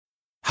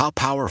How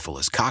powerful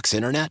is Cox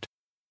Internet?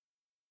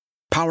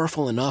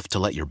 Powerful enough to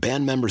let your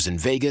band members in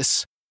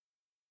Vegas,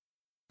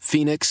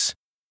 Phoenix,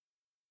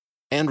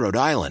 and Rhode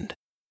Island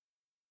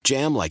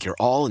jam like you're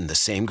all in the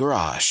same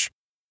garage.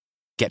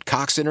 Get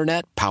Cox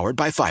Internet powered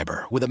by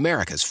fiber with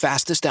America's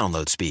fastest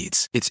download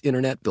speeds. It's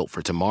internet built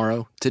for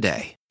tomorrow,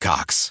 today.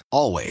 Cox,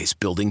 always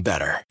building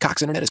better.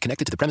 Cox Internet is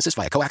connected to the premises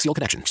via coaxial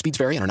connection. Speeds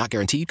vary and are not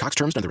guaranteed. Cox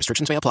terms and other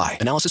restrictions may apply.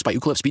 Analysis by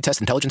Ookla Speed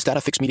Test Intelligence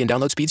Data. Fixed median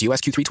download speeds. US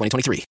Q3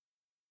 2023.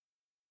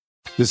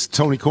 This is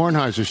Tony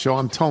Kornheiser's show.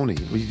 I'm Tony.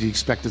 You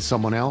expected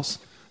someone else?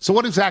 So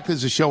what exactly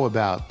is the show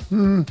about?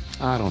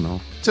 I don't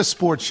know. It's a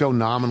sports show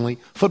nominally.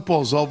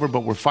 Football's over,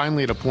 but we're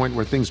finally at a point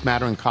where things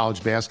matter in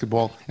college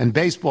basketball, and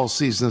baseball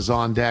season is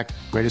on deck.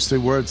 Greatest 3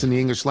 words in the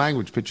English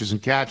language, pitchers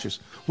and catchers.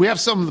 We have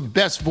some of the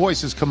best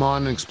voices come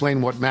on and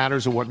explain what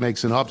matters or what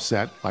makes an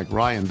upset, like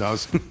Ryan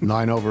does,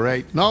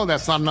 9/8. No,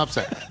 that's not an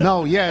upset.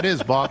 No, yeah, it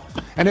is, Bob.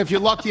 And if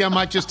you're lucky, I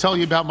might just tell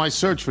you about my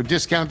search for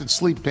discounted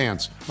sleep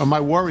pants or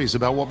my worries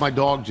about what my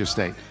dog just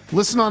ate.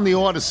 Listen on the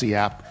Odyssey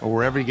app or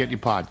wherever you get your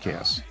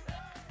podcasts.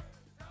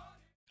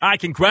 All right,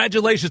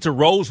 congratulations to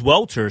Rose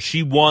Welter.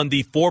 She won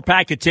the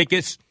 4-pack of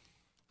tickets.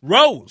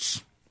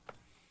 Rose,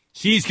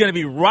 she's going to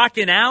be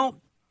rocking out,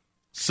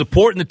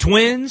 supporting the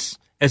Twins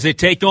as they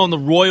take on the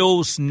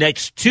Royals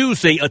next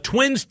Tuesday, a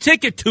Twins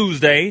Ticket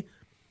Tuesday.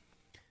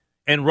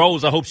 And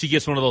Rose, I hope she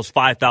gets one of those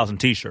 5,000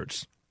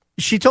 T-shirts.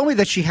 She told me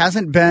that she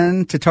hasn't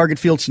been to Target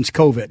Field since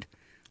COVID.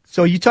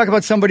 So you talk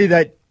about somebody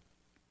that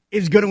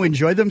is going to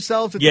enjoy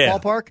themselves at the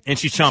ballpark. And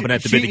she's chomping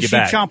at the bit to get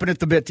back. She's chomping at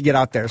the bit to get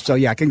out there. So,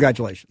 yeah,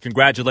 congratulations.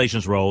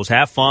 Congratulations, Rose.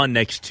 Have fun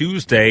next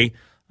Tuesday.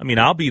 I mean,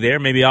 I'll be there.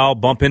 Maybe I'll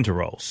bump into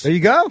Rose. There you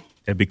go.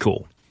 That'd be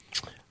cool.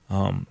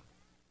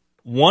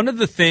 One of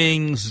the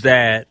things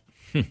that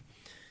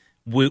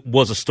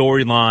was a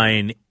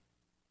storyline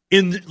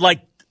in,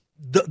 like,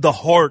 the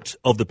heart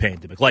of the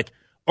pandemic, like,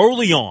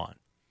 early on,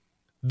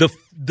 the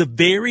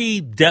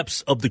very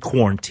depths of the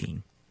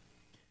quarantine,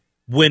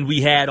 when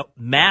we had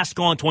mask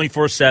on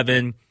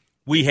 24/7,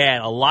 we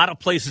had a lot of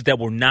places that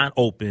were not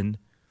open.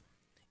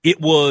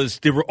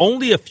 There were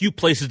only a few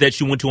places that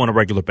you went to on a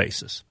regular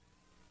basis.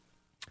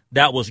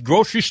 That was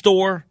grocery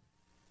store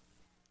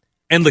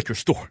and liquor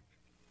store.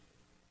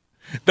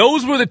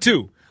 Those were the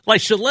two. Like,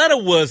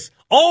 Shaletta was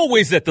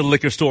always at the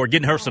liquor store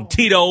getting her some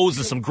Tito's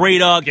and some Grey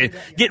Duck and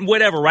getting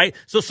whatever, right?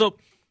 So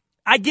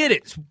I get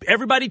it.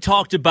 Everybody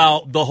talked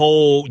about the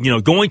whole,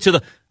 going to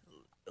the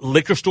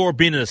liquor store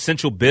being an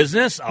essential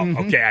business.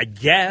 Mm-hmm. Okay, I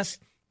guess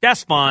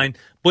that's fine.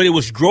 But it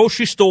was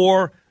grocery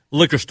store,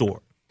 liquor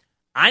store.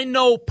 I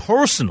know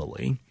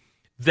personally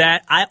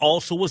that I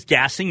also was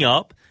gassing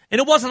up. And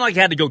it wasn't like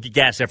I had to go get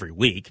gas every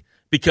week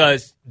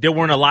because there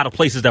weren't a lot of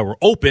places that were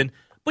open.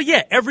 But,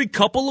 yeah, every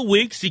couple of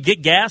weeks you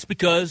get gas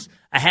because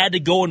I had to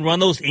go and run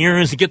those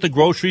errands and get the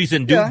groceries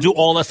and do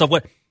all that stuff.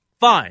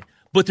 Fine.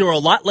 But there were a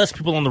lot less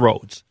people on the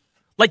roads.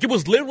 Like, it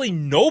was literally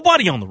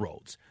nobody on the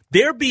roads.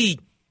 There'd be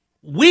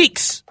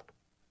weeks,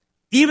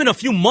 even a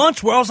few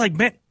months where I was like,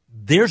 man,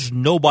 there's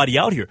nobody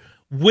out here,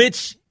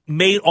 which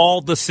made all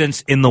the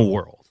sense in the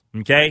world,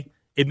 okay?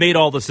 It made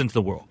all the sense in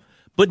the world.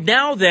 But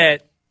now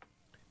that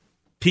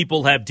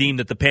people have deemed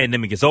that the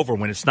pandemic is over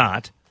when it's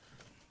not,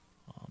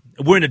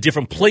 we're in a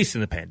different place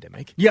in the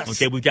pandemic. Yes.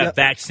 Okay, we've got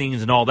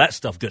vaccines and all that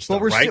stuff, good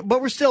stuff, right?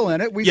 But we're still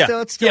in it.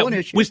 It's still an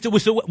issue. We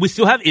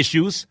still have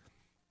issues.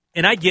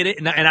 And I get it,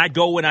 and I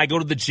go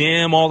to the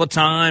gym all the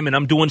time, and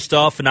I'm doing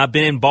stuff, and I've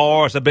been in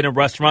bars, I've been in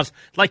restaurants,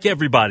 like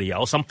everybody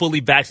else. I'm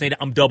fully vaccinated.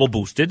 I'm double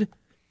boosted.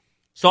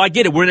 So I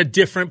get it. We're in a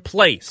different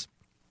place.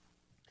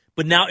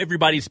 But now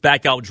everybody's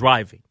back out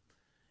driving.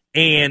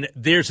 And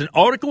there's an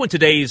article in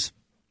today's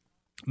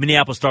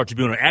Minneapolis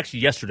Star-Tribune, or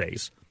actually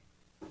yesterday's.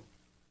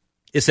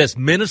 It says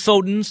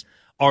Minnesotans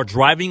are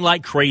driving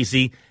like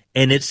crazy,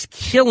 and it's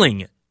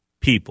killing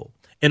people.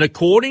 And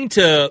according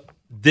to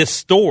this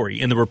story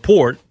in the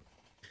report,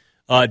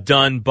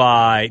 done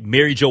by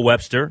Mary Jo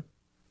Webster,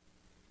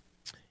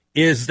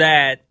 is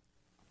that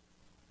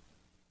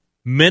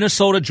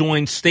Minnesota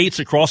joins states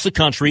across the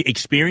country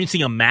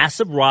experiencing a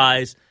massive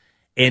rise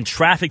in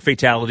traffic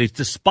fatalities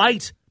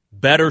despite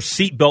better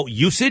seatbelt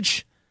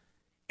usage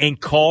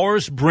and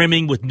cars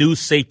brimming with new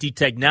safety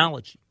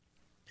technology.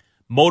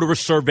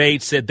 Motorists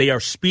surveyed said they are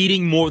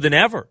speeding more than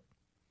ever.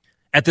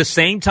 At the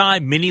same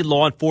time, many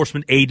law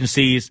enforcement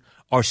agencies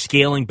are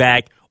scaling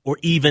back or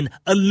even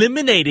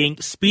eliminating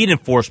speed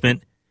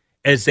enforcement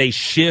as they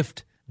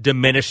shift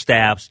diminished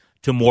staffs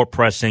to more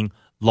pressing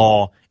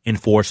law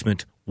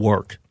enforcement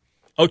work.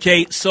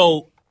 Okay,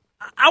 so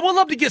I would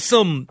love to get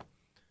some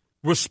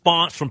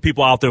response from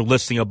people out there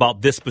listening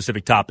about this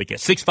specific topic at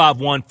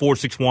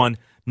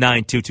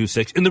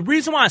 651-461-9226. And the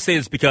reason why I say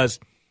this is because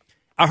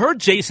I heard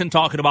Jason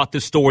talking about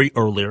this story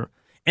earlier,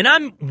 and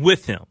I'm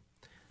with him.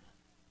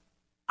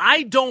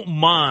 I don't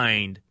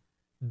mind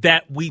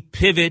that we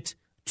pivot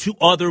to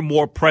other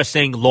more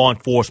pressing law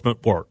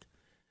enforcement work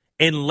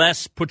and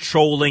less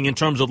patrolling in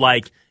terms of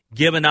like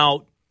giving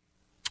out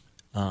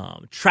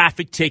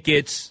traffic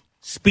tickets,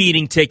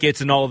 speeding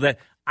tickets, and all of that.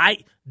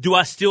 Do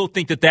I still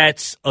think that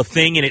that's a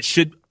thing and it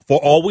should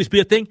always be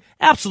a thing?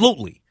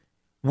 Absolutely.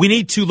 We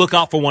need to look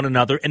out for one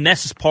another, and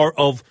that's just part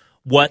of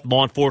what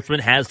law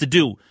enforcement has to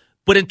do.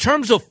 But in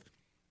terms of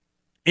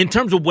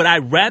would I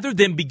rather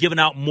than be giving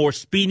out more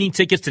speeding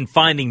tickets and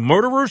finding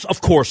murderers?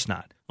 Of course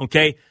not.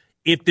 Okay?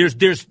 If there's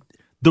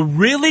the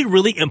really,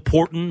 really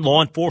important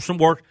law enforcement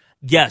work,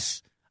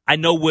 yes, I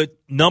know with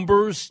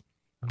numbers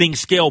being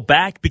scaled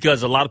back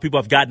because a lot of people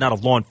have gotten out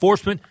of law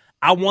enforcement,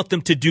 I want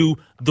them to do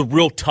the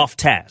real tough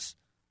tasks.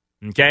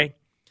 Okay?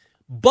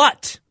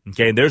 But,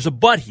 okay, there's a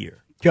but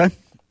here. Okay.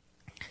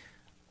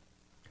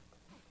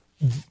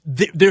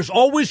 There's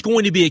always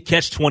going to be a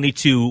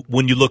catch-22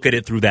 when you look at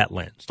it through that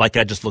lens, like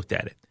I just looked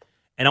at it.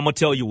 And I'm going to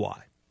tell you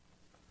why.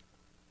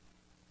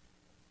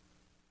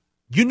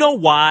 You know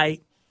why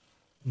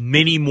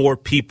many more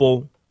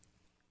people,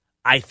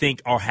 I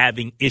think, are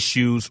having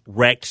issues,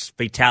 wrecks,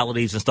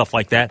 fatalities, and stuff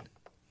like that?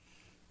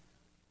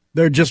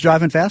 They're just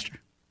driving faster.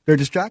 They're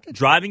distracted.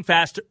 Driving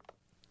faster.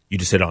 You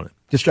just hit on it.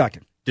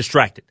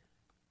 Distracted.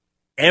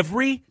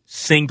 Every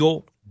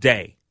single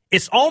day.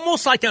 It's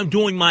almost like I'm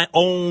doing my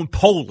own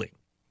polling.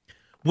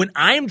 When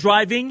I am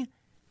driving,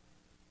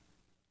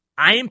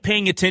 I am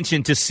paying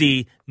attention to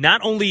see not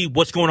only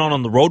what's going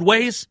on the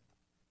roadways,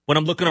 when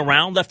I'm looking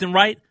around left and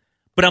right,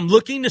 but I'm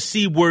looking to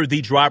see where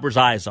the driver's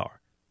eyes are.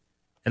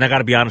 And I got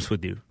to be honest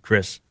with you,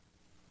 Chris.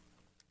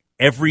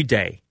 Every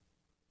day,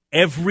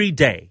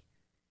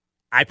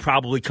 I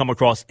probably come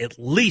across at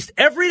least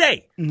every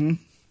day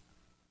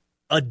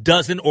a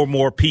dozen or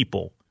more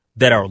people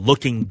that are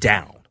looking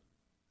down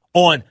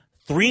on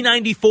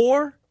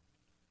 394,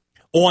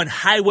 on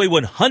Highway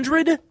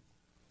 100,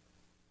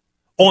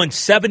 on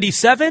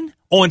 77,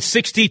 on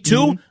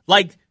 62,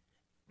 like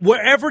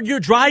wherever you're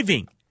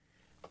driving.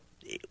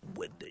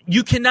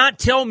 You cannot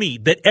tell me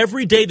that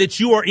every day that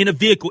you are in a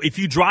vehicle, if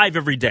you drive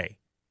every day,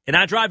 and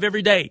I drive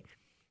every day,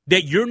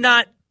 that you're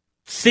not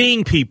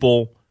seeing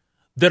people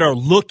that are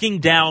looking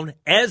down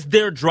as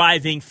they're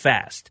driving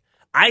fast.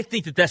 I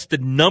think that that's the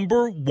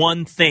number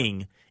one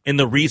thing and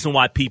the reason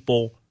why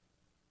people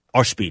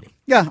are speeding.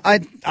 Yeah,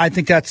 I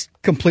think that's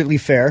completely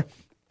fair.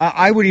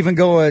 I would even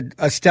go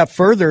a step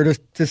further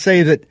to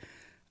say that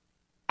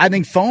I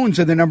think phones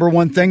are the number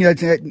one thing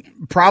that's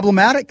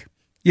problematic.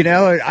 You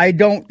know, I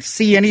don't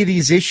see any of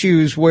these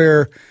issues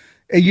where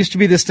it used to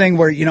be this thing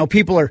where,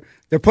 people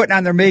they're putting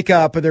on their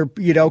makeup or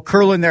they're,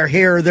 curling their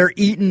hair, they're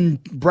eating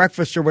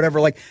breakfast or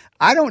whatever. Like,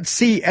 I don't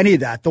see any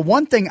of that. The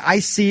one thing I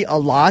see a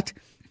lot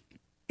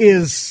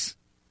is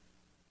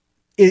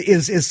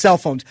cell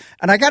phones.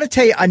 And I got to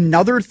tell you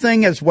another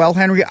thing as well,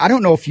 Henry. I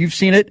don't know if you've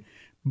seen it,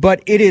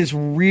 but it is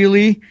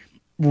really,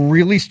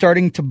 really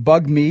starting to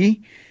bug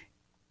me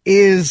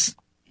is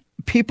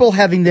people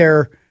having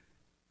their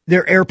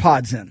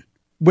AirPods in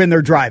when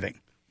they're driving.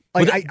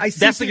 Like, I see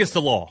that's against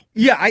the law.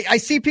 Yeah, I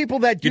see people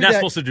that do You're not that.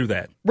 supposed to do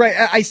that. Right.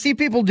 I see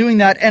people doing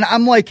that, and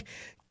I'm like,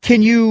 do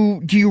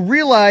you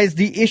realize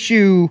the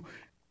issue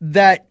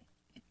that,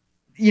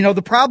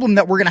 the problem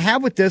that we're going to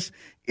have with this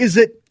is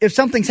that if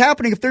something's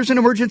happening, if there's an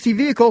emergency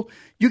vehicle,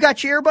 you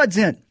got your earbuds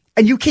in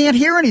and you can't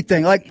hear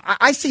anything. Like,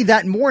 I see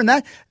that more,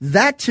 and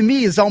that to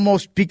me is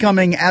almost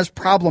becoming as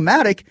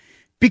problematic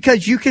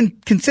because you can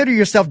consider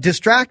yourself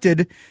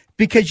distracted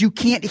because you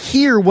can't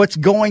hear what's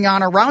going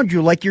on around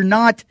you. Like, you're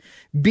not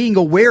being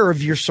aware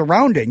of your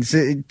surroundings.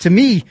 To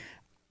me,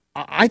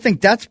 I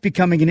think that's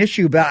becoming an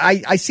issue. But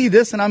I see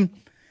this, and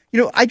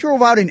I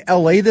drove out in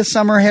L.A. this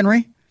summer,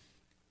 Henry.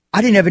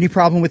 I didn't have any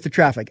problem with the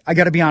traffic. I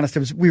got to be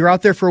honest. We were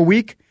out there for a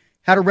week,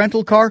 had a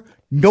rental car,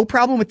 no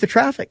problem with the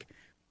traffic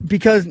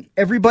because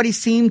everybody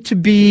seemed to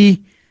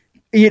be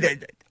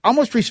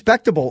almost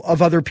respectable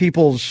of other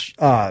people's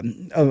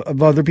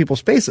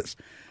spaces.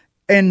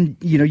 And,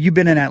 you've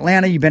been in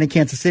Atlanta, you've been in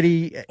Kansas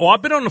City. Oh,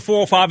 I've been on the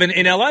 405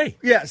 in L.A.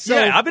 Yeah,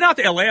 I've been out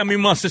to L.A. I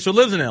mean, my sister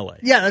lives in L.A.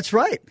 Yeah, that's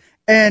right.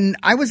 And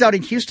I was out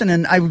in Houston,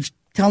 and I was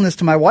telling this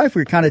to my wife.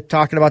 We were kind of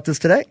talking about this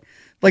today.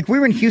 Like, we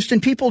were in Houston.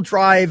 People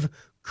drive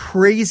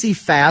crazy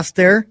fast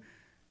there,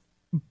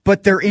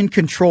 but they're in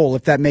control,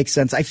 if that makes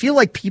sense. I feel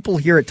like people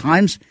here at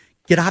times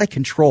get out of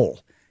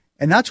control.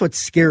 And that's what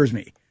scares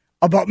me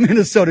about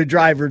Minnesota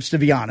drivers, to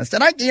be honest.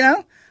 And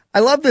I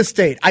love this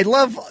state. I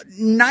love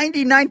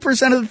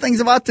 99% of the things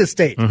about this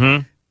state.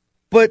 Mm-hmm.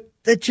 But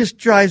that just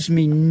drives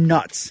me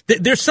nuts.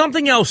 There's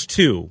something else,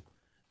 too,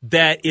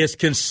 that is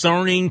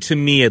concerning to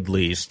me, at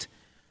least,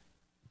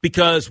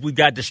 because we've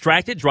got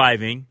distracted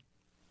driving.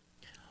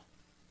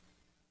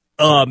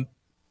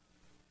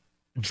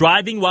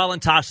 Driving while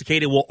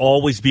intoxicated will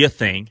always be a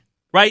thing,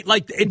 right?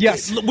 Like,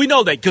 yes, we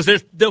know that because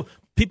there's the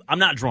people. I'm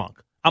not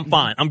drunk. I'm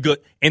fine. I'm good.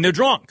 And they're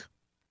drunk.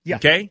 Yeah.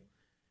 Okay.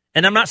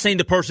 And I'm not saying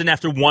the person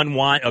after one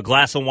wine, a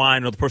glass of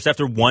wine, or the person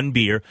after one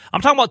beer.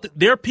 I'm talking about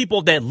there are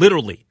people that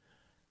literally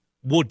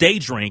will day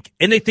drink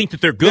and they think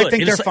that they're good. They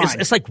think they're fine.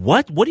 It's like,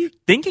 what? What are you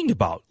thinking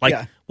about?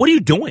 Like, What are you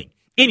doing?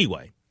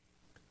 Anyway,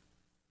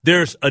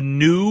 there's a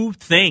new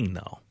thing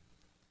though.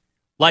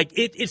 Like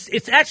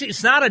it's actually,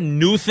 it's not a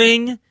new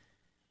thing,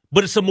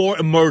 but it's a more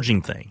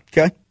emerging thing.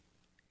 Okay.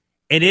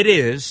 And it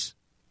is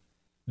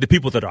the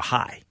people that are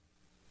high.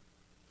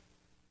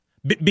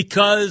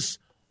 Because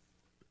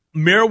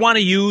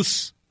marijuana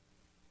use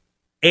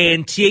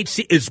And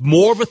THC is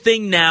more of a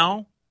thing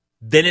now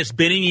than it's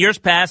been in years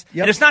past.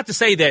 Yep. And it's not to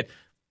say that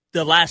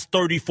the last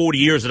 30, 40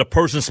 years that a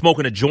person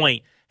smoking a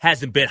joint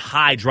hasn't been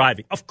high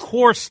driving. Of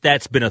course,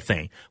 that's been a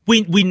thing.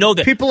 We know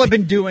that people have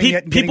been doing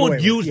it. And people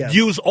use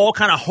use all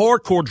kind of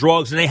hardcore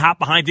drugs and they hop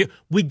behind you.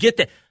 We get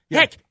that. Yeah.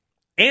 Heck,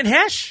 Anne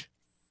Hesh.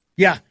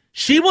 Yeah,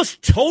 she was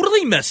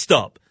totally messed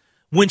up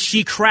when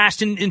she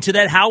crashed into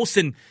that house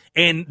and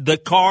the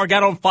car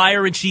got on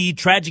fire and she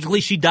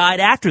died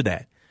after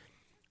that.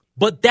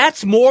 But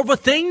that's more of a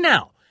thing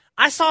now.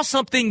 I saw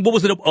something, what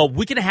was it, a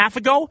week and a half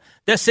ago,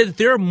 that said that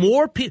there are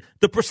more people,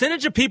 the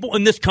percentage of people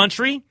in this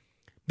country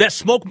that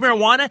smoke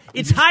marijuana,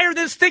 it's higher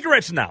than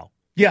cigarettes now.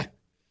 Yeah.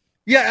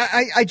 Yeah,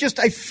 I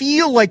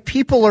feel like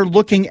people are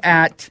looking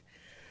at,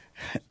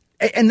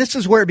 and this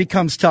is where it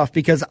becomes tough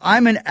because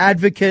I'm an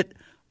advocate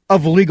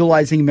of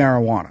legalizing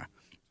marijuana.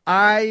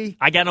 I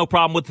got no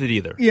problem with it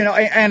either. You know,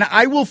 and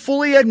I will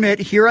fully admit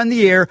here on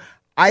the air,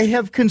 I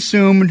have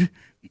consumed,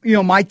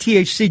 my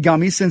THC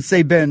gummies since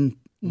they've been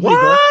legal.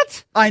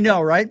 What? I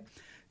know, right?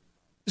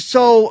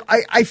 So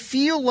I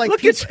feel like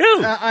look at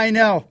you. I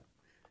know.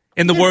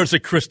 In the words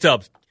of Chris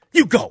Tubbs,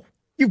 you go.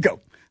 You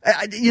go.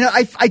 I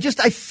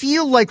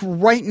feel like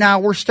right now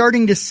we're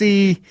starting to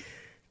see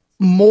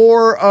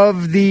more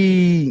of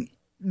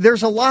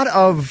there's a lot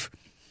of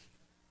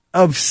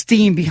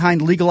steam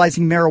behind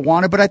legalizing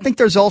marijuana, but I think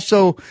there's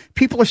also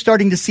people are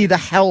starting to see the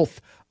health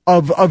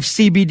of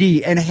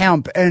CBD and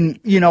hemp and,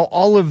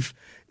 all of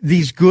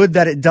these good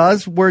that it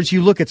does. Whereas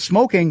you look at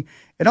smoking,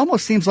 it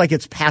almost seems like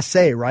it's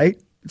passé, right?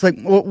 It's like,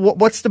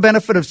 what's the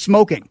benefit of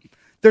smoking?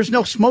 There's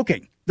no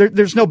smoking.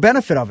 There's no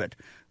benefit of it.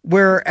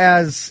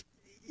 Whereas,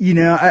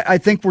 I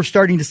think we're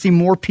starting to see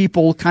more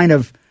people kind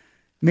of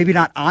maybe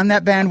not on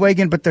that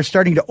bandwagon, but they're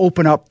starting to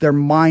open up their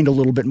mind a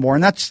little bit more.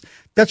 And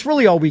that's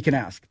really all we can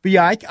ask. But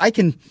yeah, I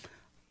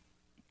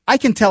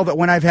can tell that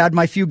when I've had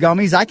my few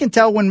gummies, I can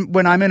tell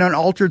when I'm in an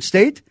altered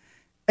state.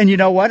 And you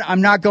know what?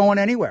 I'm not going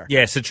anywhere.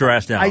 Yeah, sit your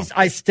ass down.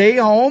 I stay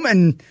home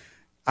and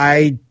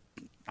I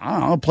don't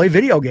know, play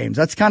video games.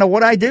 That's kind of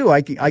what I do.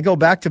 I go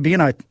back to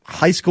being a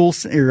high school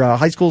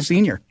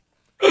senior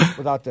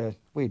without the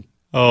weed.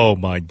 Oh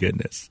my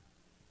goodness.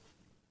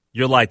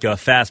 You're like a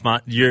fast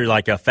times at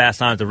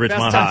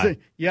Ridgemont High.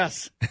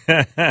 Yes.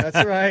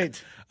 That's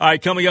right. All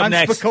right, coming up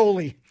next.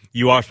 Spicoli.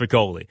 You are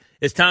Spicoli.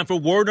 It's time for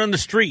Word on the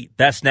Street.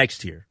 That's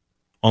next here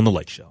on The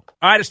Lake Show.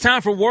 All right, it's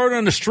time for Word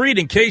on the Street.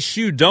 In case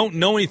you don't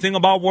know anything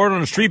about Word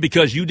on the Street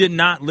because you did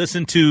not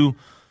listen to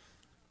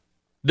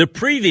the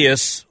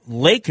previous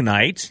Lake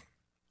Night,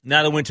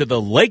 now that went to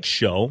The Lake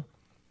Show,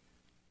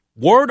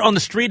 Word on the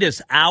Street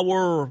is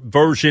our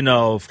version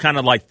of kind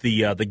of like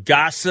the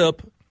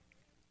gossip,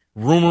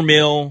 rumor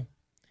mill,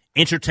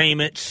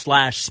 entertainment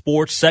 /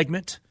 sports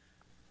segment.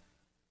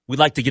 We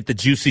like to get the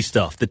juicy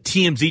stuff, the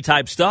TMZ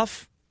type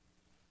stuff,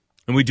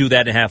 and we do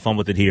that and have fun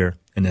with it here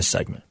in this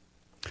segment.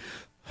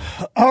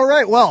 All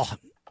right. Well,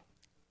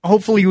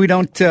 hopefully we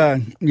don't,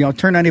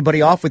 turn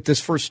anybody off with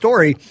this first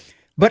story.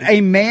 But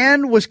a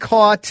man was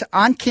caught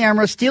on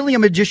camera stealing a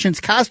magician's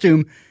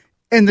costume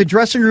in the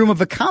dressing room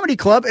of a comedy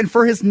club. And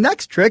for his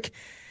next trick,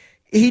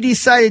 he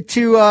decided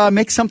to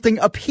make something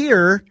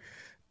appear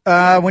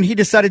when he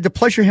decided to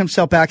pleasure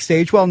himself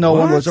backstage while no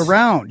one was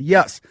around.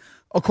 Yes.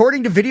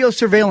 According to video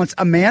surveillance,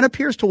 a man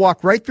appears to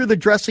walk right through the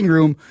dressing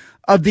room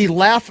of the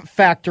Laugh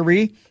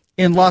Factory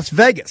in Las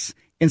Vegas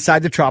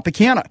inside the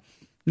Tropicana.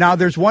 Now,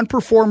 there's one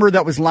performer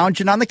that was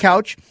lounging on the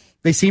couch.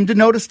 They seemed to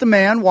notice the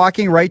man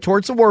walking right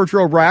towards the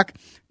wardrobe rack.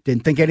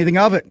 Didn't think anything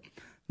of it.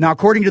 Now,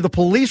 according to the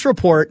police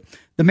report,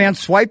 the man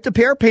swiped a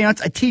pair of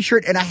pants, a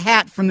T-shirt, and a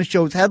hat from the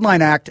show's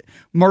headline act,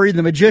 Murray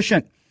the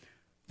Magician.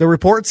 The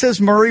report says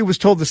Murray was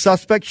told the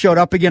suspect showed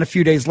up again a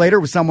few days later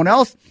with someone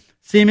else,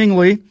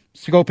 seemingly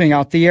scoping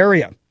out the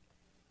area.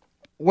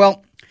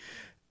 Well,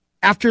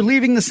 after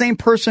leaving, the same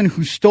person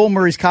who stole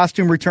Murray's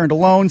costume returned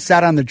alone,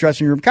 sat on the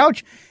dressing room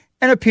couch,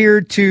 and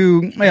appeared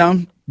to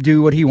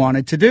do what he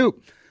wanted to do.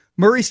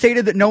 Murray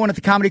stated that no one at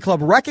the comedy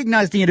club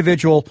recognized the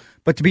individual,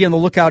 but to be on the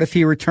lookout if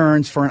he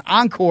returns for an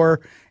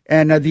encore,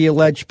 and the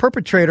alleged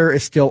perpetrator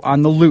is still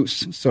on the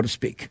loose, so to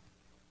speak.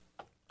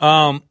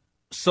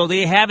 So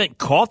they haven't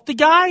caught the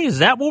guy? Is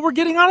that what we're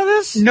getting out of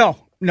this? No.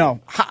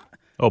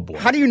 Oh, boy.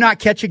 How do you not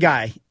catch a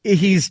guy?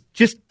 He's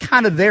just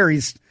kind of there. I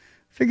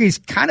figure he's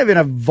kind of in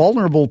a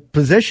vulnerable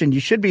position.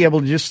 You should be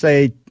able to just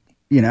say,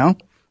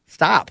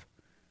 stop.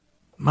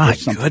 My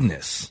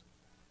goodness.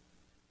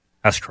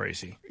 That's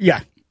crazy.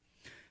 Yeah.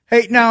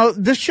 Hey, now,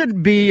 this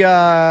shouldn't be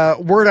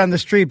word on the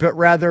street, but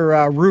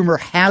rather rumor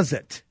has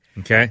it.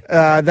 Okay.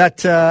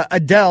 That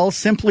Adele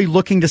simply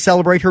looking to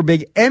celebrate her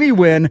big Emmy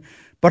win,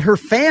 but her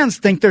fans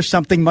think there's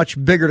something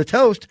much bigger to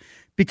toast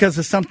because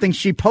of something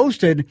she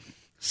posted,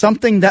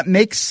 something that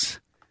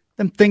makes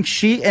them think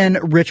she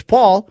and Rich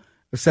Paul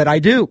said, I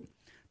do.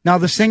 Now,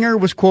 the singer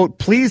was, quote,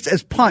 pleased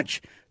as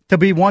punch to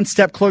be one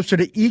step closer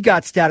to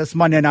EGOT status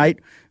Monday night,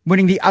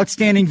 winning the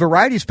Outstanding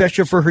Variety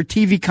Special for her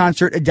TV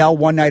concert, Adele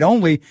One Night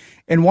Only.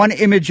 And one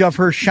image of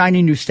her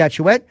shiny new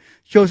statuette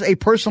shows a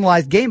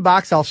personalized game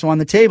box also on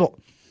the table.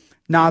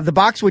 Now, the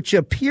box, which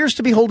appears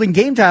to be holding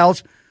game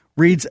tiles,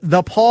 reads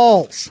The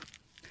Pauls.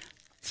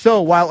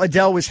 So while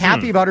Adele was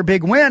happy about her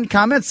big win,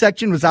 comment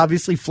section was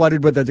obviously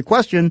flooded with the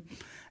question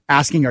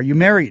asking, are you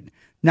married?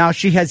 Now,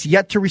 she has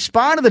yet to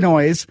respond to the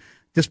noise,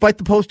 despite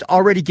the post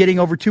already getting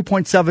over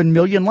 2.7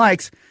 million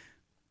likes.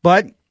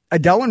 But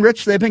Adele and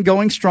Rich, they've been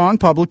going strong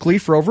publicly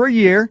for over a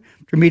year.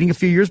 After meeting a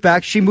few years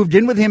back, she moved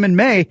in with him in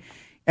May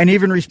and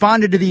even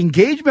responded to the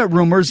engagement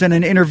rumors in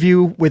an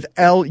interview with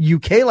Elle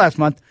UK last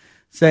month,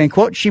 saying,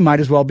 quote, she might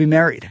as well be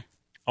married.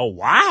 Oh,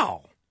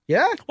 wow.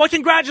 Yeah. Well,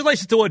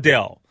 congratulations to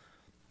Adele.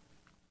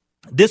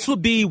 This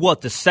would be,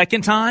 the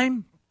second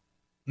time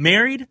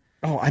married?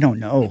 Oh, I don't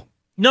know.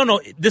 No,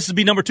 this would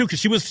be number 2 because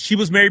she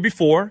was married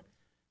before.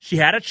 She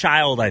had a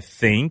child, I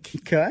think.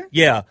 Okay.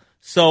 Yeah.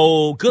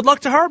 So good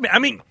luck to her. I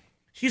mean,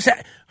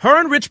 her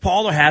and Rich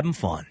Paul are having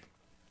fun.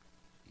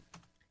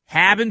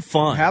 Having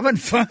fun.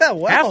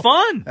 Well, have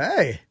fun.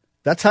 Hey,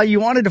 that's how you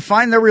wanted to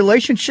find their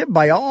relationship.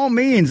 By all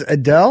means,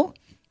 Adele,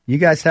 you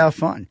guys have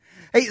fun.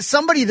 Hey,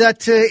 somebody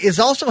that is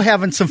also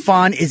having some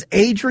fun is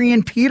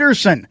Adrian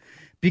Peterson,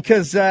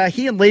 because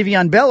he and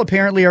Le'Veon Bell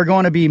apparently are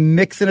going to be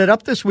mixing it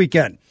up this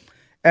weekend.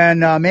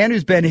 And a man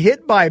who's been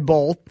hit by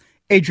both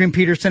Adrian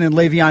Peterson and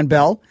Le'Veon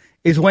Bell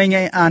is weighing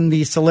in on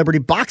the celebrity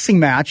boxing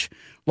match.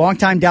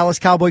 Longtime Dallas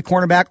Cowboy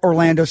cornerback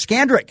Orlando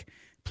Scandrick,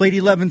 played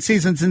 11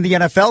 seasons in the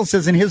NFL,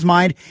 says in his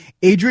mind,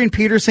 Adrian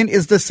Peterson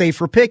is the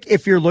safer pick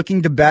if you're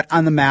looking to bet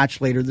on the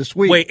match later this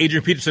week. Wait,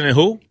 Adrian Peterson and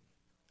who?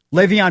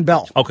 Le'Veon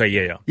Bell. Okay,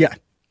 yeah. Yeah.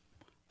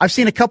 I've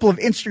seen a couple of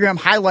Instagram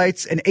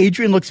highlights, and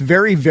Adrian looks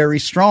very, very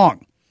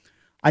strong.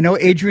 I know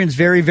Adrian's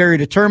very, very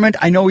determined.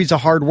 I know he's a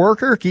hard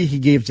worker. He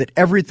gives it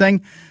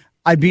everything.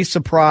 I'd be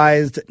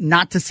surprised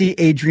not to see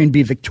Adrian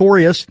be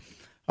victorious.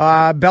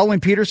 Bell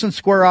and Peterson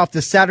square off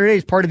this Saturday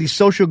as part of the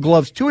Social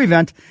Gloves 2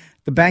 event,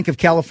 the Bank of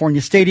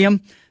California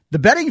Stadium. The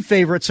betting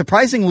favorite,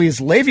 surprisingly,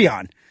 is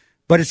Le'Veon,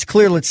 but it's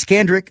clear that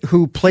Scandrick,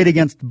 who played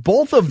against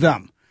both of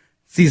them,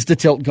 sees the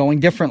tilt going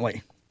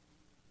differently.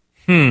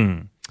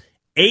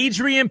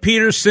 Adrian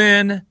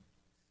Peterson,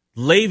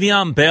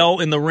 Le'Veon Bell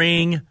in the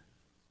ring.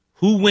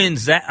 Who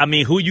wins that? I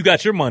mean, who you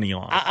got your money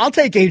on? I'll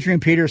take Adrian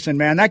Peterson,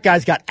 man. That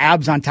guy's got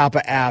abs on top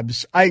of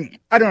abs. I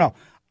don't know.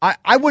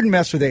 I wouldn't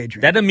mess with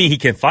Adrian. That doesn't mean he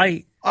can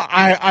fight.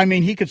 I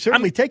mean, he could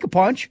certainly take a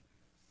punch.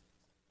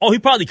 Oh, he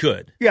probably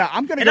could. Yeah,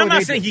 I'm going to go with Adrian. And I'm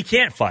not saying he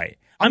can't fight.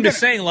 I'm just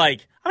saying,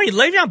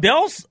 Le'Veon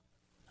Bell's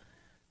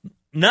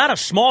not a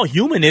small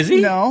human, is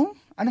he? No,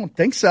 I don't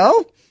think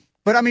so.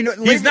 But, I mean,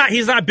 he's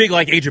not big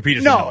like Adrian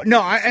Peterson.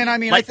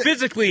 No.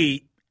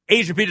 Physically,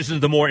 Adrian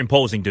Peterson's the more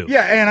imposing dude.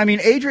 Yeah, and I mean,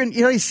 Adrian,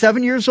 he's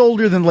 7 years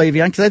older than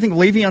Le'Veon, because I think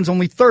Le'Veon's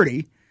only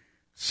 30.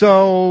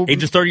 So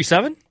Adrian's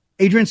 37?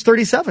 Adrian's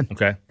 37.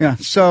 Okay. Yeah,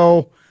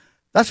 so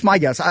that's my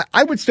guess.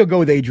 I would still go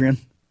with Adrian.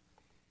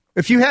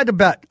 If you had to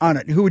bet on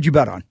it, who would you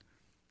bet on?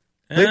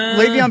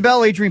 Le'Veon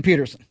Bell, Adrian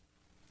Peterson.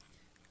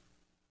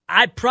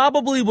 I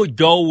probably would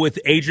go with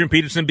Adrian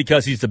Peterson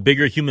because he's the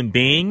bigger human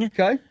being.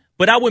 Okay.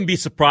 But I wouldn't be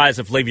surprised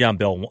if Le'Veon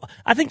Bell won.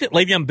 I think that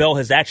Le'Veon Bell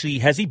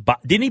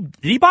did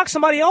he box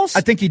somebody else?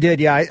 I think he did,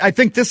 yeah. I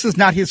think this is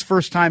not his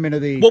first time into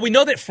the... Well, we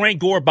know that Frank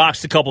Gore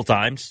boxed a couple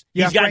times.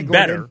 Yeah, he's gotten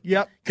better.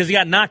 Yep. Because he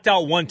got knocked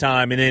out one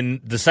time, and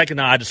then the second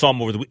time I just saw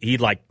him he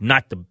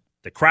knocked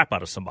the crap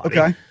out of somebody.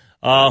 Okay.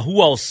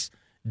 Who else?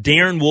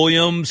 Darren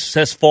Williams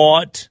has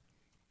fought.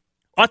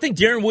 I think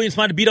Darren Williams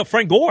might have beat up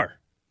Frank Gore.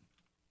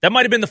 That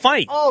might have been the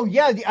fight. Oh,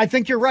 yeah, I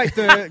think you're right.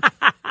 The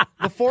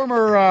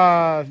former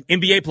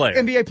NBA player.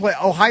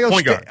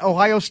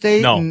 Ohio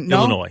State? No,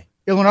 Illinois.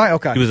 Illinois,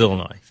 okay. He was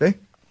Illinois. See?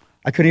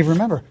 I couldn't even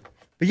remember.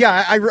 But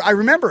yeah, I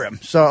remember him.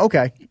 So,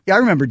 okay. Yeah, I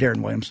remember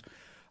Darren Williams.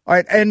 All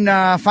right,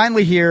 and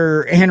finally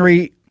here,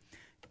 Henry,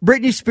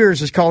 Britney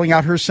Spears is calling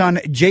out her son,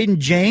 Jaden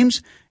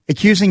James,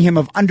 accusing him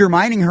of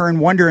undermining her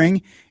and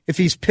wondering if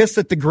he's pissed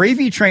that the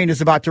gravy train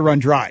is about to run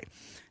dry.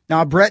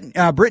 Now,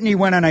 Britney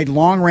went on a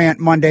long rant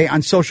Monday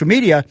on social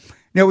media,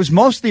 and it was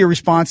mostly a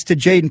response to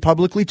Jaden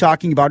publicly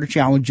talking about her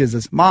challenges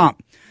as mom.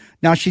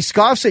 Now, she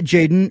scoffs at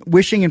Jaden,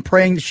 wishing and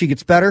praying that she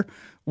gets better,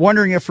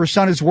 wondering if her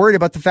son is worried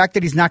about the fact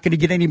that he's not going to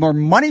get any more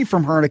money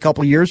from her in a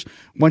couple of years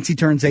once he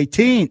turns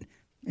 18.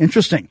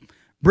 Interesting.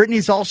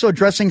 Britney's also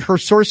addressing her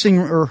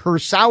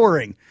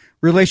souring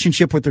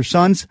relationship with her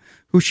sons,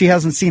 who she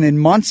hasn't seen in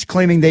months,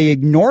 claiming they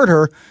ignored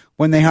her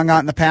when they hung out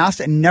in the past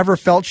and never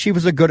felt she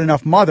was a good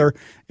enough mother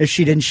if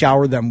she didn't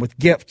shower them with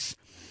gifts.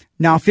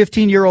 Now,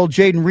 15-year-old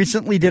Jaden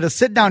recently did a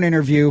sit-down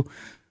interview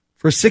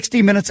for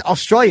 60 Minutes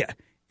Australia,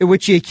 in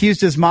which he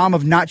accused his mom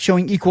of not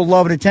showing equal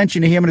love and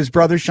attention to him and his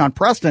brother, Sean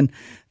Preston,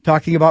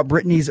 talking about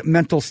Britney's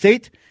mental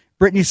state.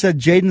 Britney said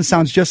Jaden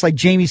sounds just like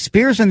Jamie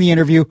Spears in the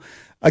interview,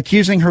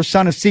 accusing her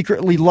son of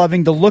secretly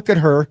loving to look at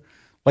her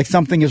like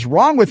something is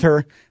wrong with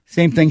her.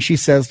 Same thing she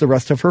says the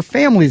rest of her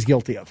family is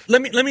guilty of.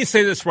 Let me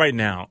say this right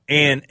now,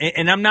 and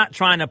I'm not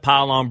trying to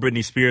pile on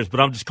Britney Spears, but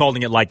I'm just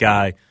calling it like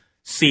I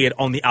see it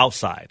on the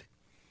outside.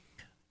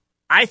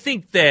 I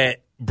think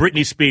that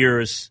Britney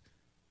Spears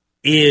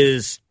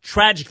is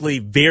tragically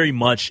very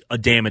much a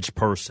damaged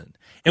person.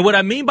 And what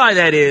I mean by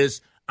that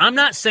is I'm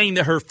not saying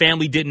that her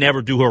family didn't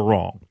ever do her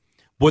wrong,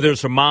 whether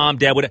it's her mom,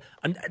 dad, whatever.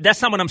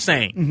 That's not what I'm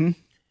saying. Mm-hmm.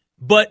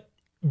 But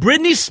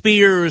Britney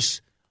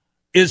Spears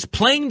is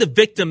playing the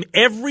victim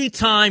every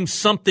time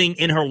something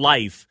in her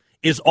life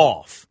is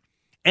off.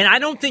 And I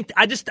don't think,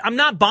 I'm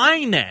not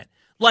buying that.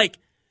 Like,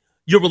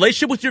 your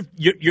relationship with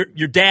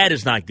your dad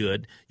is not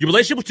good. Your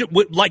relationship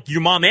with like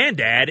your mom and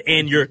dad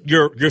and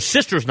your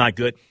sister's not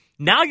good.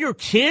 Now your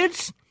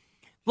kids,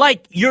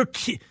 like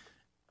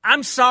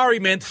I'm sorry,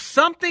 man,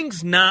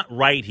 something's not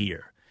right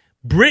here.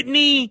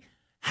 Britney,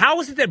 how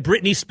is it that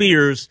Britney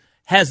Spears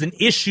has an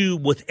issue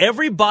with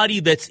everybody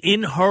that's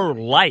in her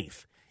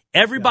life,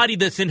 everybody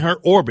that's in her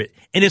orbit,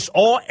 and it's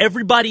all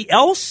everybody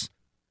else?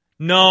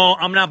 No,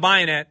 I'm not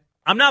buying that.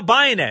 I'm not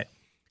buying that.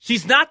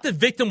 She's not the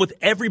victim with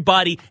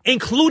everybody,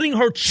 including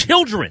her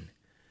children.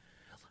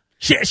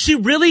 She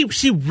really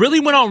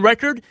went on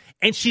record,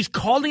 and she's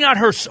calling out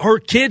her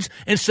kids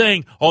and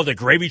saying, "Oh, the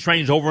gravy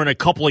train's over in a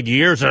couple of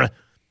years."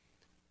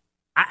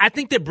 I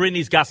think that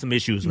Britney's got some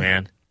issues,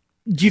 man.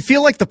 Do you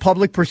feel like the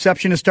public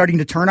perception is starting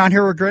to turn on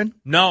her again?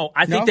 No,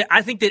 I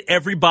think that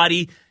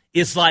everybody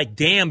is like,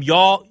 "Damn,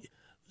 y'all,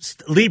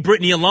 leave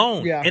Britney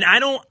alone." Yeah. And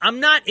I'm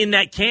not in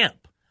that camp.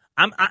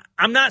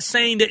 I'm not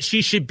saying that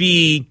she should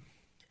be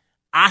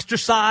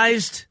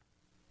ostracized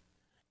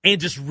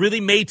and just really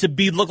made to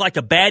look like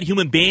a bad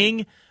human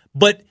being.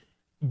 But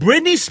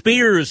Britney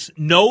Spears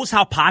knows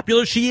how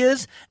popular she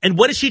is, and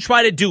what does she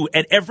try to do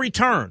at every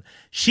turn?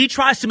 She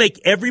tries to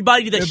make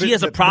everybody that she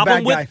has a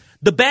problem with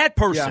the bad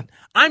person. Yeah.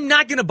 I'm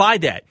not going to buy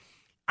that.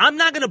 I'm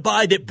not going to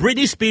buy that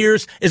Britney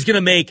Spears is going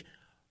to make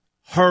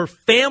her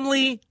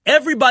family,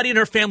 everybody in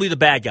her family, the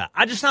bad guy.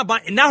 I'm just not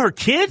buying. And now her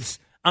kids,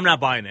 I'm not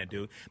buying that,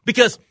 dude.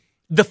 Because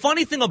the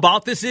funny thing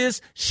about this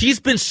is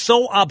she's been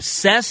so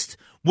obsessed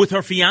with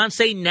her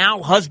fiance,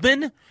 now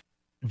husband.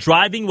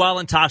 Driving while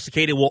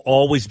intoxicated will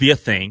always be a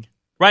thing,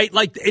 right?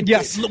 Like,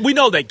 yes, we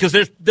know that because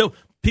there's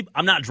people.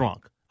 I'm not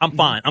drunk. I'm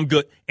fine. I'm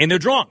good. And they're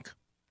drunk.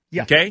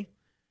 Yeah. Okay.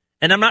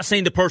 And I'm not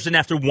saying the person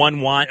after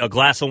one wine, a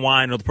glass of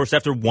wine, or the person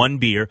after one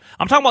beer.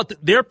 I'm talking about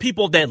there are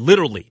people that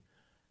literally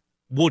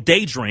will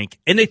day drink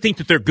and they think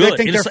that they're good.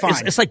 They think they're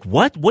fine. It's like,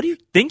 what? What are you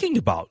thinking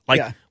about?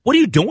 Like, What are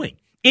you doing?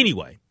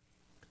 Anyway.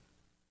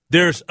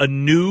 There's a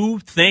new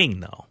thing,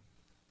 though.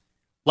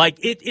 Like,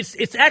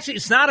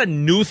 it's not a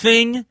new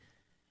thing,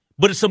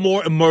 but it's a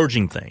more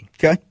emerging thing.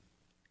 Okay.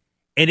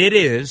 And it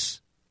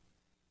is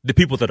the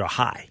people that are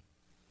high.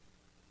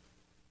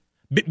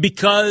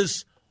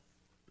 Because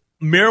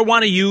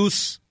marijuana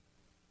use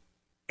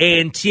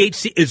and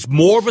THC is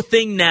more of a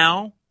thing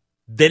now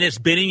than it's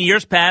been in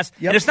years past.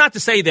 Yep. And it's not to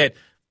say that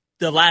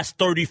the last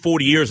 30,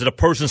 40 years that a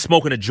person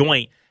smoking a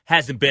joint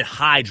hasn't been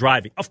high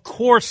driving. Of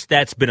course,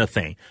 that's been a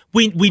thing.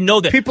 We know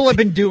that people have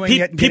been doing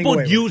it.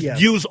 People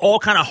use all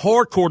kind of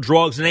hardcore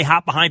drugs and they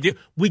hop behind you.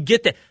 We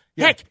get that.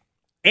 Yeah. Heck,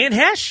 Anne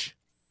Hesh.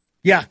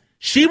 Yeah,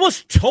 she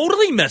was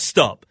totally messed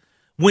up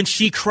when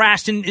she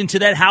crashed into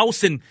that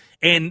house and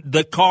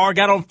the car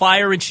got on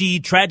fire and she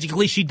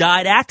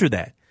died after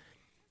that.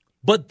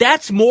 But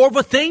that's more of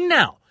a thing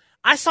now.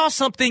 I saw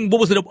something. What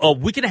was it, a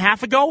week and a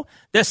half ago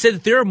that said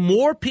that there are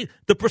more people.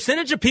 The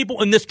percentage of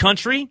people in this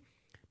country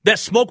that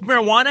smoke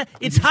marijuana,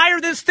 it's higher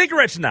than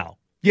cigarettes now.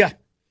 Yeah.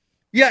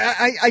 Yeah,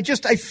 I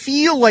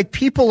feel like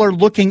people are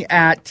looking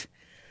at,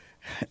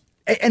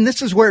 and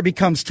this is where it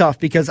becomes tough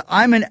because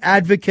I'm an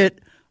advocate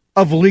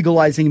of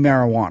legalizing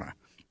marijuana.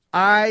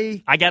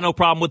 I got no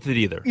problem with it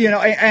either. You know,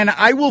 and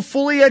I will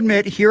fully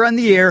admit here on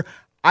the air,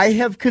 I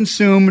have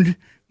consumed,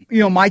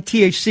 my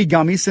THC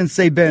gummies since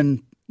they've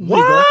been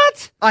legal.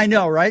 What? I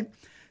know, right?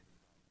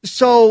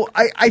 So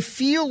I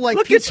feel like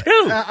look at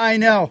you. I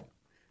know.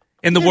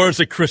 In the words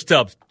of Chris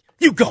Tubbs,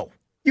 you go.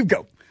 You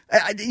go.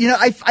 I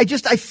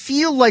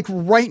feel like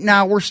right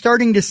now we're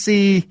starting to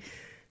see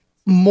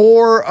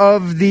more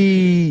of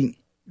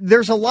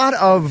there's a lot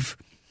of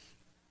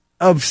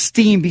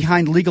steam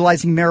behind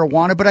legalizing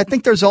marijuana, but I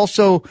think there's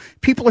also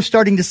people are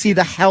starting to see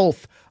the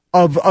health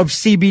of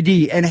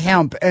CBD and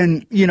hemp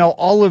and,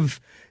 all of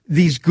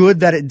these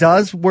good that it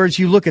does. Whereas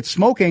you look at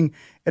smoking,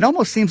 it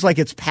almost seems like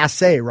it's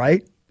passé,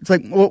 right? It's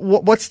like,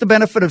 what's the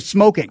benefit of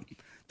smoking?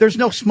 There's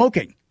no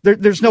smoking.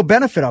 There's no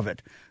benefit of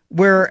it.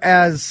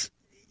 Whereas,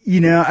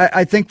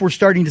 I think we're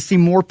starting to see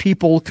more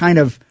people kind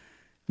of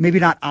maybe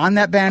not on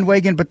that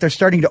bandwagon, but they're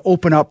starting to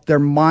open up their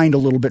mind a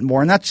little bit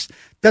more. And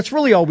that's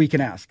really all we can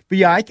ask. But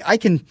yeah,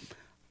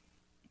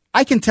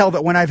 I can tell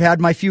that when I've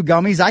had my few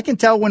gummies, I can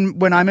tell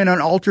when I'm in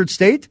an altered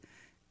state.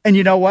 And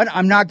you know what?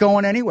 I'm not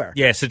going anywhere.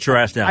 Yeah, sit your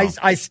ass down.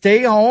 I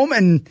stay home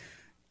and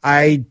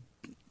I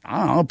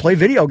don't know, play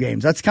video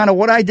games. That's kind of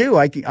what I do.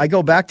 I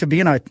go back to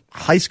being a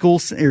high school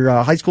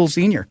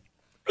senior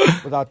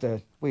without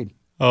the weed.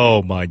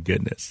 Oh my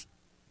goodness.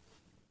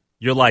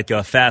 You're like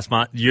a fast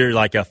times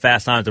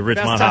at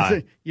Ridgemont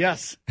High.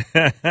 Yes,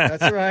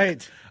 that's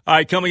right. All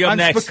right, coming up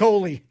next. I'm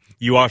Spicoli.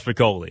 You are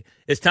Spicoli.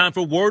 It's time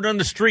for Word on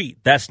the Street.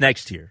 That's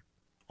next here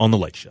on The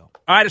Lake Show.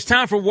 All right, it's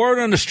time for Word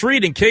on the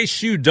Street. In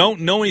case you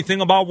don't know anything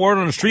about Word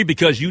on the Street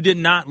because you did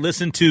not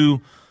listen to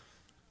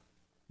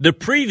the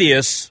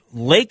previous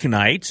Lake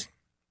Night,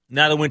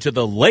 now that went to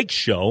the Lake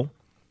Show,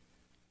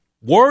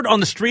 Word on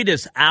the street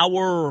is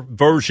our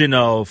version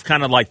of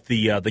kind of like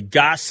the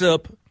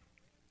gossip,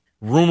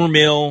 rumor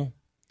mill,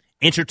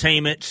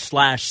 entertainment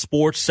 /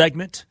 sports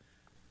segment.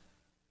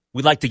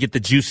 We like to get the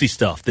juicy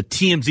stuff, the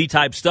TMZ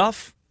type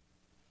stuff,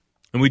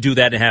 and we do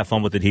that and have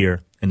fun with it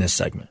here in this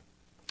segment.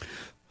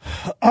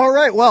 All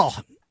right. Well,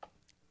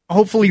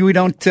 hopefully we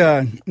don't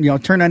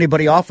turn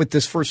anybody off with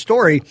this first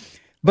story.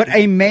 But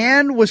a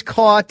man was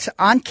caught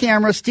on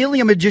camera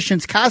stealing a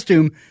magician's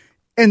costume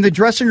in the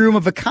dressing room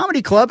of a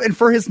comedy club, and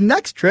for his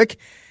next trick,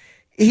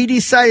 he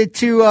decided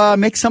to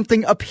make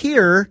something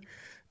appear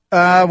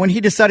when he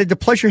decided to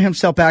pleasure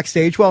himself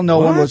backstage while no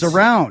one was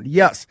around.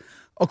 Yes.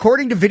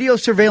 According to video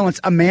surveillance,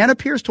 a man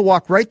appears to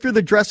walk right through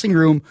the dressing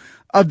room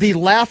of the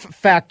Laugh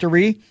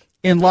Factory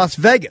in Las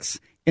Vegas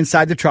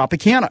inside the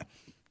Tropicana.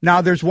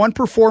 Now, there's one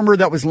performer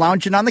that was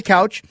lounging on the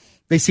couch.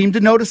 They seemed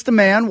to notice the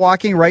man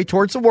walking right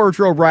towards the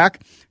wardrobe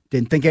rack.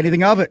 Didn't think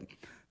anything of it.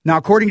 Now,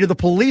 according to the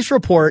police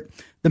report,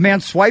 the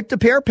man swiped a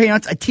pair of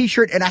pants, a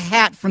T-shirt, and a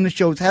hat from the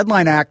show's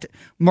headline act,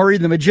 Murray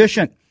the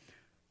Magician.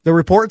 The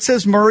report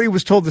says Murray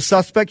was told the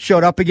suspect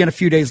showed up again a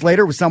few days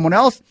later with someone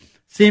else,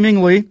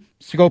 seemingly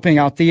scoping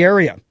out the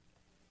area.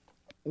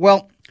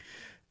 Well,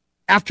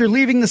 after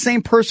leaving, the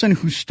same person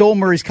who stole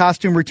Murray's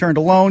costume returned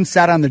alone,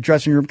 sat on the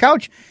dressing room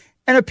couch,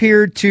 and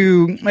appeared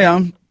to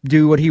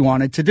do what he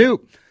wanted to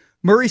do.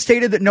 Murray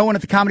stated that no one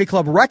at the comedy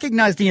club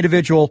recognized the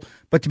individual,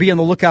 but to be on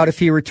the lookout if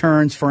he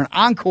returns for an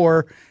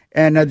encore,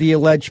 and the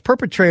alleged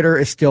perpetrator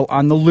is still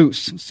on the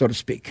loose, so to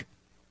speak.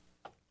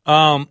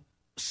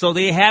 So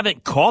they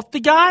haven't caught the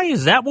guy?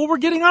 Is that what we're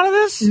getting out of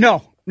this?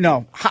 No.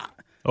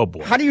 Oh,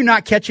 boy. How do you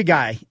not catch a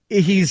guy?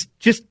 He's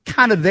just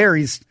kind of there.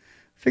 He's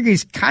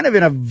kind of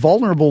in a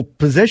vulnerable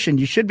position.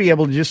 You should be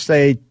able to just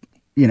say,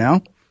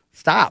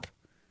 stop.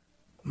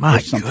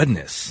 My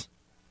goodness.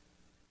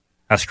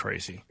 That's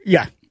crazy.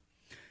 Yeah.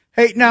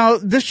 Hey, now,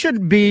 this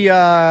shouldn't be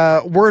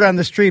word on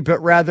the street, but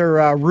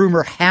rather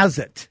rumor has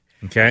it.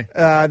 Okay.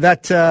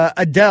 That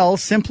Adele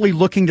simply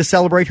looking to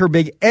celebrate her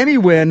big Emmy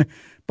win,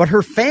 but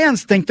her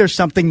fans think there's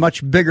something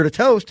much bigger to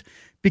toast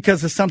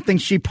because of something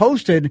she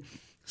posted,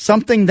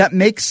 something that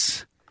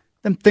makes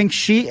them think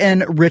she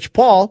and Rich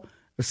Paul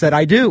said,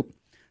 I do.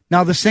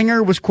 Now, the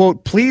singer was,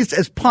 quote, pleased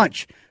as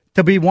punch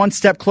to be one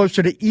step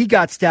closer to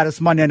EGOT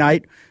status Monday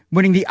night,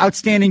 winning the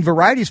Outstanding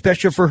Variety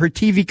Special for her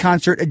TV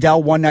concert,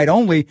 Adele One Night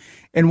Only.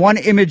 And one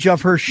image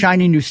of her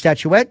shiny new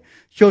statuette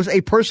shows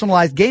a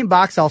personalized game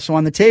box also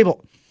on the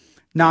table.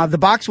 Now, the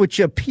box, which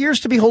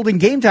appears to be holding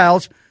game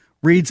tiles,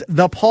 reads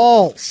The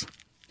Pauls.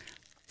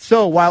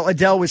 So while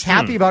Adele was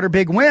happy about her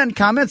big win,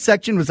 comment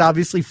section was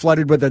obviously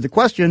flooded with the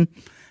question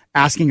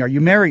asking, are you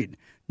married?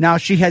 Now,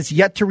 she has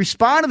yet to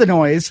respond to the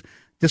noise,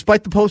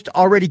 despite the post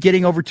already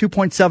getting over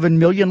 2.7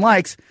 million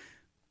likes.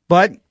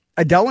 But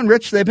Adele and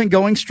Rich, they've been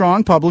going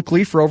strong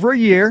publicly for over a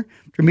year.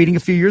 After meeting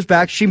a few years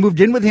back, she moved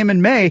in with him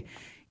in May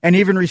and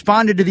even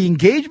responded to the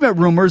engagement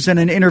rumors in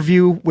an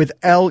interview with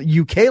Elle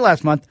UK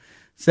last month,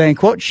 saying,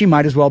 quote, she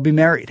might as well be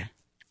married.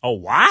 Oh,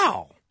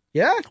 wow.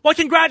 Yeah. Well,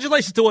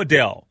 congratulations to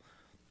Adele.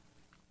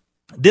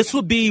 This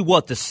would be,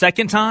 the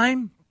second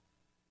time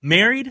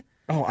married?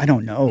 Oh, I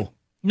don't know.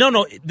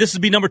 No, this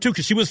would be number 2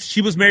 because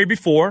she was married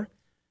before.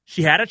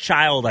 She had a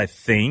child, I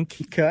think.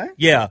 Okay.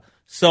 Yeah.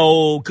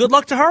 So good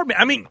luck to her.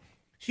 I mean,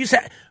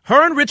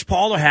 her and Rich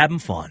Paul are having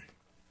fun.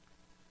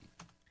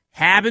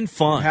 Having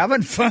fun.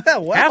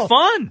 Well, have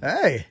fun.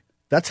 Hey,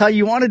 that's how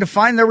you wanted to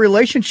find their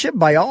relationship.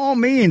 By all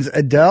means,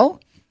 Adele,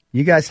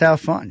 you guys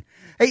have fun.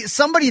 Hey,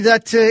 somebody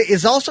that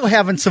is also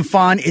having some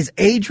fun is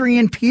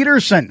Adrian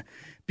Peterson,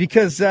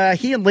 because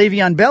he and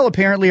Le'Veon Bell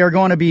apparently are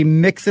going to be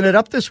mixing it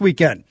up this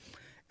weekend.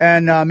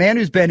 And a man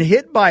who's been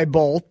hit by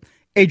both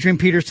Adrian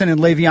Peterson and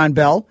Le'Veon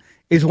Bell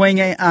is weighing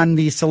in on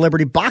the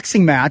celebrity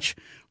boxing match.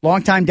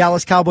 Longtime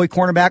Dallas Cowboy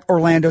cornerback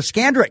Orlando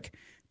Scandrick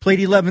played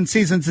 11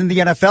 seasons in the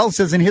NFL,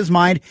 says in his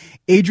mind,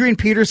 Adrian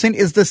Peterson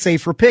is the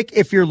safer pick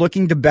if you're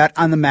looking to bet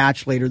on the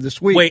match later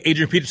this week. Wait,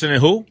 Adrian Peterson and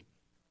who?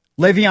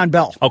 Le'Veon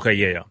Bell. Okay,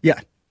 yeah. Yeah.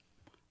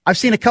 I've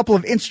seen a couple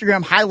of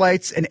Instagram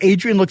highlights, and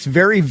Adrian looks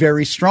very,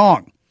 very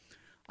strong.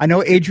 I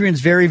know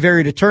Adrian's very,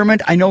 very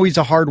determined. I know he's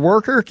a hard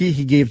worker.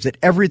 He gives it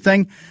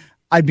everything.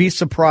 I'd be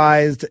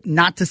surprised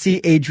not to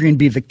see Adrian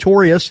be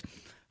victorious.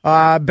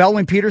 Bell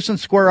and Peterson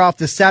square off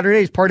this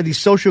Saturday as part of the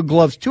Social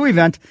Gloves 2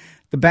 event,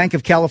 the Bank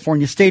of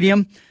California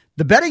Stadium.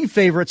 The betting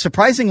favorite,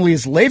 surprisingly,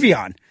 is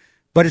Le'Veon,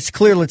 but it's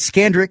clear that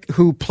Scandrick,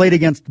 who played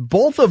against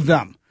both of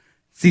them,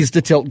 sees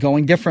the tilt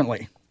going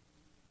differently.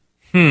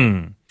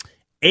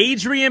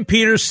 Adrian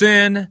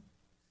Peterson,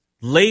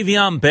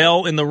 Le'Veon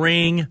Bell in the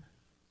ring.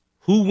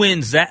 Who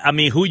wins that? I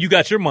mean, who you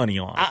got your money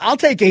on? I'll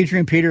take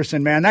Adrian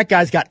Peterson, man. That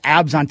guy's got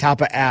abs on top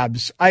of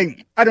abs. I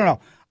don't know.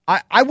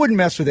 I wouldn't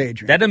mess with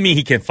Adrian. That doesn't mean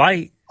he can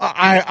fight.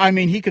 I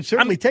mean, he could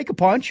certainly take a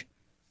punch.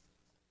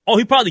 Oh,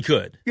 he probably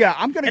could. Yeah,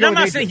 I'm going to go. And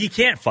I'm not saying he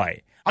can't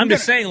fight. I'm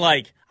just saying,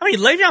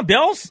 Le'Veon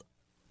Bell's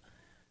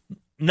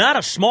not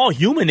a small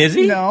human, is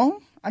he? No,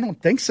 I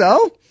don't think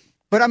so.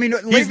 But I mean,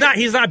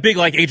 he's not big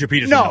like Adrian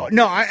Peterson.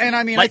 No. And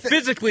I mean,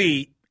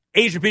 physically,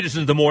 Adrian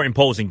Peterson's the more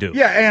imposing dude.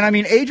 Yeah, and I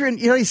mean, Adrian,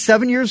 he's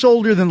 7 years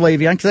older than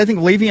Le'Veon, because I think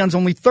Le'Veon's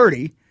only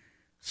 30.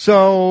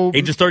 So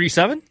Age is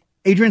 37?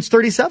 Adrian's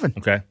 37.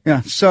 Okay.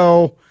 Yeah,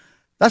 so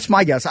that's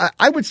my guess.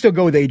 I would still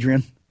go with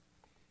Adrian.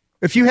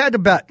 If you had to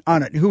bet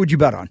on it, who would you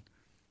bet on?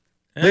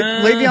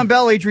 Le'Veon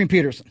Bell, Adrian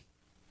Peterson.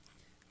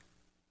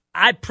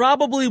 I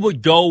probably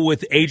would go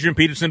with Adrian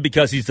Peterson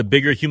because he's the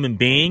bigger human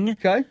being.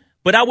 Okay.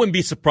 But I wouldn't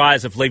be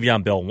surprised if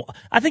Le'Veon Bell.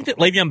 I think that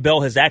Le'Veon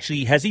Bell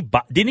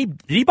did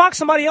he box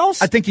somebody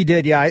else? I think he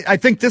did. Yeah, I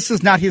think this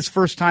is not his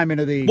first time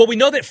into the. Well, we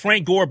know that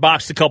Frank Gore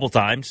boxed a couple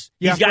times.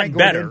 Yeah, He's gotten Frank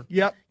better. Gore did.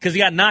 Yep. Because he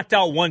got knocked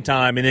out one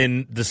time, and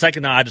then the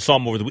second time I just saw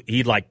him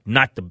he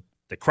knocked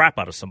the crap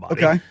out of somebody.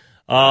 Okay.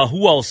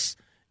 Who else?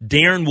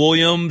 Darren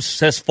Williams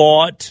has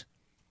fought.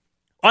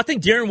 I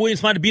think Darren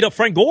Williams might have beat up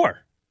Frank Gore.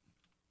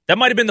 That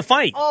might have been the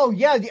fight. Oh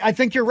yeah, I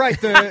think you're right.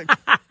 The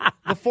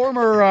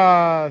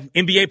former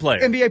NBA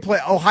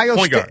player.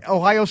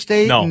 Ohio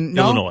State. No,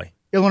 no? Illinois.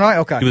 Illinois.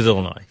 Okay. He was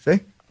Illinois. See,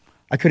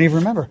 I couldn't even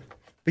remember.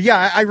 But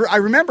yeah, I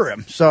remember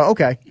him. So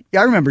okay,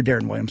 yeah, I remember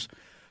Darren Williams.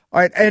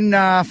 All right, and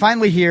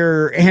finally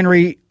here,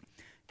 Henry,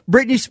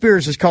 Britney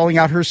Spears is calling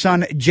out her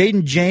son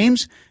Jaden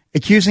James,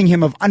 accusing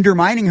him of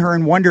undermining her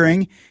and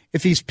wondering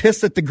if he's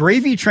pissed that the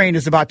gravy train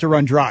is about to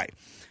run dry.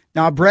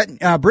 Now,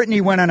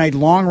 Britney went on a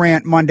long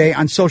rant Monday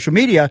on social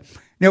media,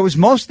 and it was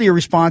mostly a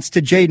response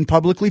to Jaden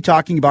publicly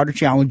talking about her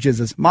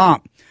challenges as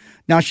mom.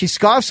 Now, she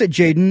scoffs at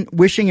Jaden,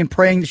 wishing and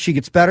praying that she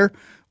gets better,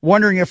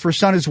 wondering if her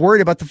son is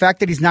worried about the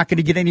fact that he's not going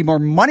to get any more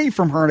money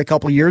from her in a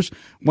couple of years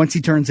once he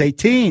turns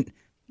 18.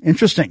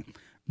 Interesting.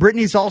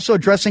 Britney's also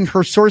addressing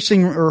her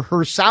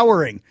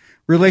souring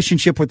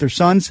relationship with her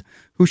sons,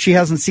 who she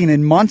hasn't seen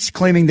in months,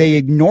 claiming they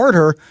ignored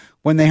her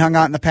when they hung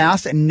out in the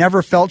past and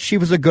never felt she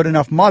was a good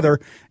enough mother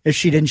if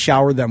she didn't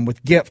shower them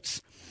with gifts.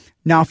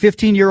 Now,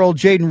 15-year-old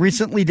Jaden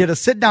recently did a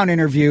sit-down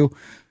interview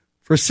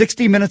for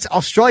 60 Minutes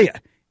Australia,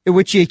 in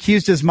which he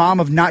accused his mom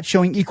of not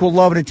showing equal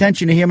love and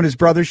attention to him and his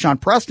brother, Sean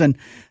Preston,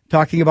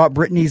 talking about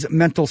Britney's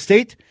mental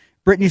state.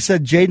 Britney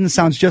said Jaden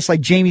sounds just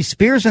like Jamie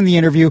Spears in the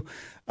interview,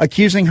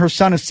 accusing her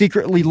son of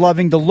secretly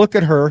loving to look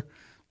at her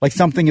like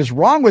something is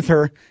wrong with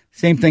her.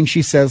 Same thing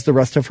she says the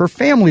rest of her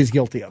family is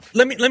guilty of.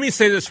 Let me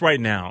say this right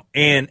now,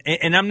 and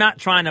I'm not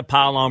trying to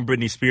pile on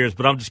Britney Spears,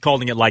 but I'm just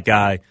calling it like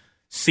I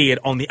see it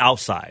on the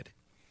outside.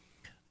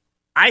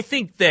 I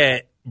think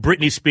that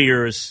Britney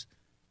Spears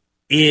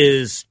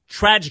is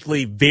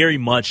tragically very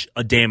much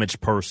a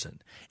damaged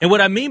person. And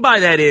what I mean by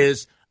that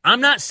is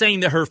I'm not saying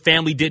that her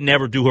family didn't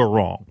ever do her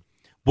wrong,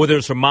 whether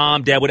it's her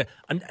mom, dad, whatever.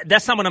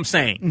 That's not what I'm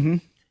saying. Mm-hmm.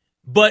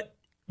 But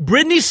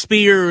Britney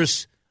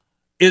Spears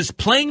is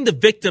playing the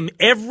victim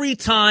every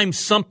time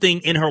something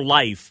in her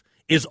life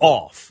is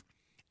off.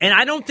 And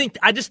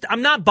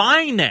I'm not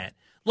buying that.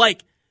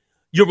 Like,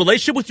 your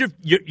relationship with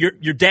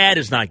your dad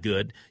is not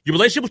good. Your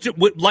relationship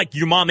with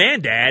your mom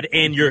and dad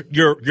and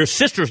your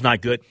sister's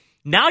not good.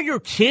 Now your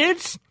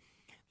kids,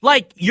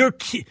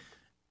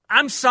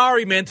 I'm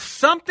sorry, man,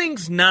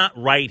 something's not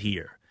right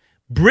here.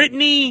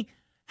 Britney,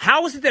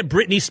 how is it that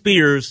Britney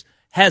Spears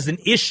has an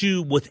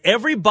issue with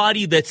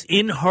everybody that's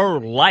in her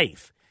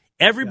life?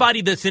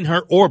 Everybody that's in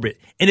her orbit,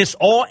 and it's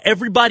all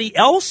everybody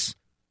else?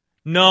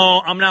 No,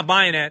 I'm not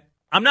buying that.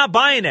 I'm not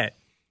buying that.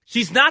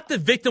 She's not the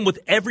victim with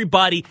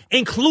everybody,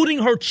 including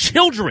her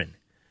children.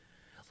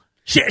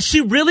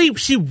 She really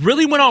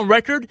went on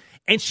record,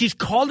 and she's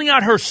calling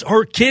out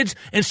her kids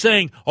and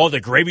saying, oh, the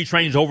gravy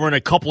train's over in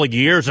a couple of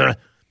years.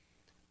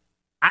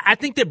 I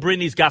think that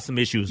Britney's got some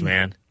issues,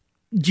 man.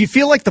 Do you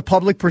feel like the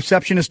public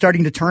perception is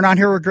starting to turn on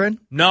her again?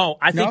 No,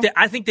 I think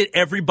that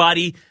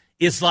everybody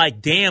is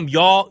like, damn,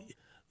 y'all,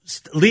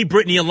 leave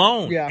Britney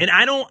alone. Yeah. And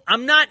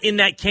I'm not in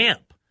that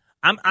camp.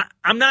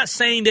 I'm not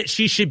saying that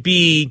she should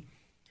be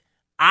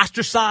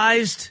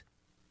ostracized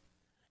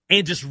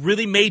and just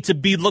really made to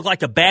look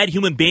like a bad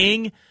human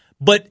being.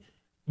 But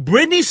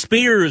Britney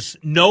Spears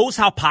knows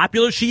how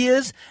popular she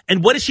is,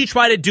 and what does she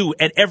try to do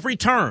at every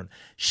turn?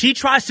 She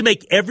tries to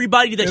make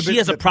everybody that she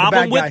has a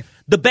problem with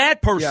the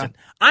bad person.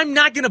 Yeah. I'm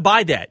not going to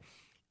buy that.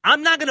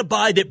 I'm not going to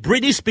buy that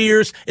Britney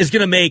Spears is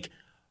going to make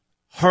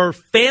her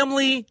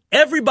family,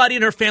 everybody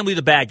in her family,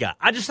 the bad guy.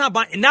 I'm just not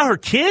buying. And now her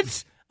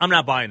kids, I'm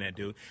not buying that,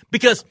 dude.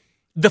 Because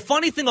the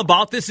funny thing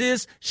about this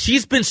is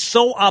she's been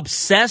so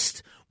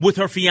obsessed with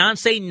her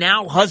fiance,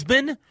 now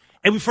husband,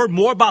 and we've heard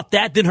more about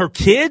that than her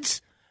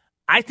kids.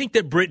 I think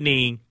that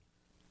Britney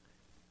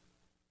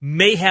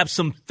may have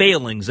some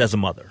failings as a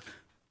mother.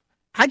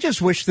 I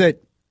just wish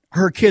that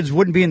her kids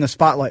wouldn't be in the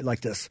spotlight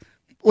like this.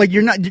 Like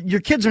your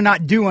kids are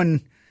not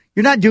doing,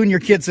 you're not doing your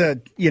kids a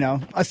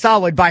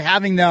solid by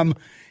having them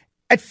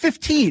at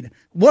 15.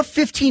 What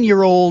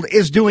 15-year-old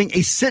is doing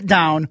a sit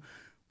down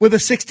with a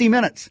 60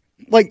 Minutes?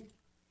 Like,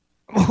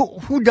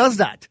 who does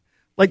that?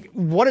 Like,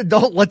 what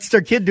adult lets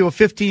their kid do a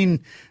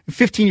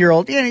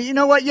 15-year-old? Yeah, you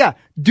know what? Yeah,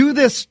 do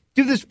this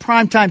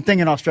primetime thing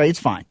in Australia. It's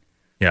fine.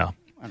 Yeah.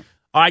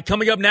 All right,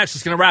 coming up next,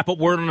 it's going to wrap up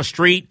Word on the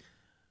Street.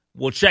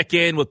 We'll check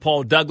in with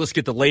Paul Douglas,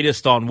 get the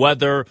latest on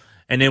weather,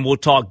 and then we'll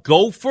talk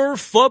Gopher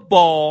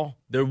football.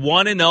 They're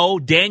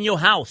 1-0. Daniel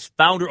House,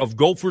 founder of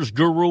Gophers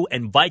Guru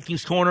and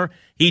Vikings Corner.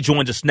 He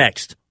joins us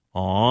next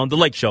on The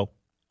Lake Show.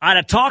 I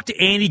talked to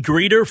Andy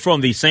Greeter from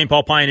the St.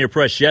 Paul Pioneer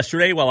Press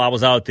yesterday while I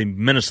was out at the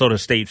Minnesota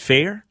State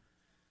Fair.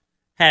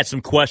 Had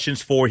some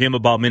questions for him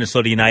about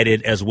Minnesota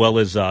United as well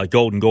as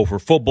Golden Gopher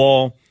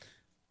football.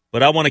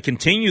 But I want to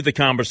continue the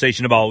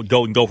conversation about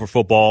Golden Gopher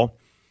football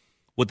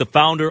with the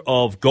founder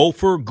of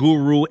Gopher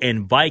Guru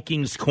and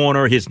Vikings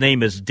Corner. His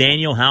name is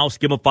Daniel House.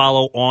 Give him a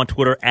follow on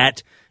Twitter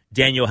at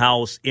Daniel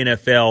House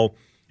NFL.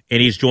 And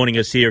he's joining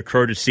us here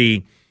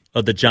courtesy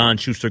of the John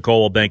Schuster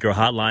Coldwell Banker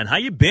Hotline. How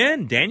you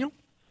been, Daniel?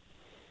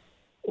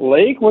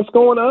 Lake, what's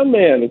going on,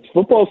 man? It's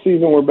football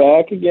season. We're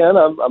back again.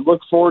 I'm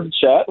looking forward to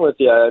chatting with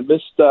you. I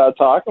missed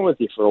talking with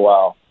you for a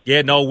while.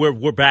 Yeah, no,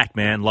 we're back,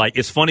 man. Like,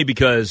 it's funny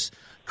because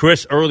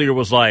Chris earlier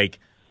was like,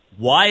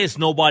 why is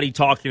nobody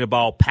talking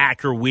about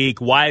Packer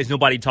Week? Why is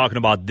nobody talking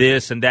about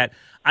this and that?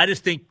 I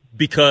just think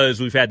because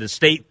we've had the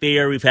State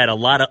Fair, we've had a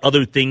lot of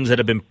other things that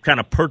have been kind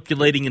of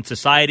percolating in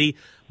society.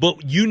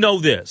 But you know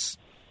this.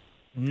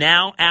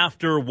 Now,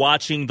 after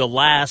watching the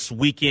last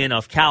weekend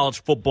of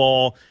college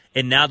football,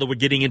 and now that we're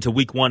getting into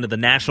week one of the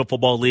National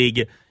Football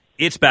League,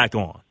 it's back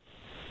on.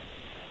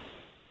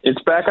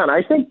 It's back on.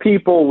 I think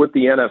people with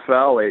the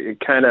NFL, it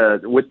kind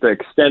of, with the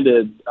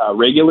extended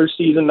regular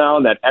season now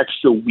and that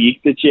extra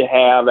week that you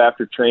have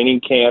after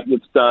training camp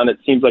gets done, it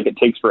seems like it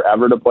takes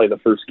forever to play the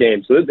first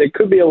game. So it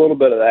could be a little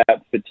bit of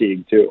that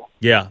fatigue, too.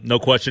 Yeah, no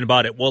question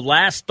about it. Well,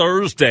 last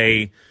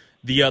Thursday,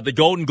 the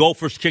Golden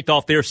Gophers kicked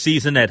off their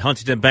season at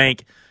Huntington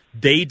Bank.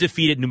 They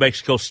defeated New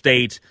Mexico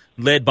State,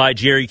 led by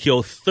Jerry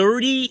Kill,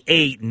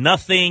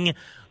 38-0.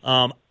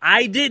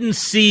 I didn't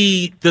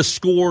see the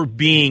score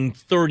being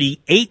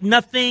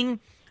 38-0.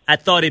 I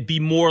thought it'd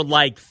be more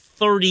like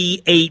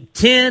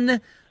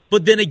 38-10.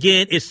 But then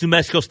again, it's New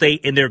Mexico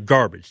State, and they're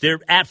garbage.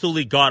 They're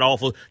absolutely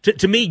god-awful.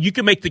 To me, you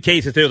can make the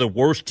case that they're the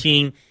worst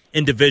team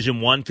in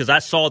Division I because I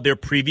saw their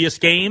previous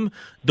game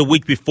the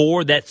week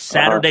before, that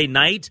Saturday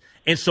night.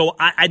 And so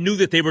I knew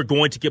that they were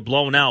going to get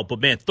blown out. But,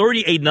 man,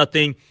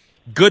 38-0.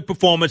 Good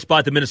performance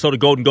by the Minnesota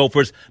Golden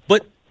Gophers.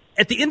 But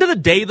at the end of the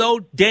day, though,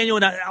 Daniel,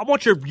 and I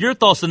want your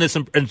thoughts on this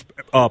and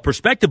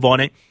perspective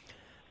on it.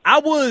 I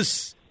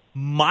was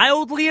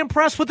mildly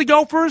impressed with the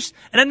Gophers.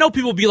 And I know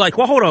people will be like,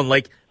 well, hold on,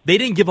 like, they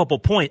didn't give up a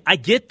point. I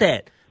get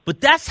that.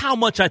 But that's how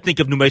much I think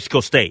of New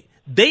Mexico State.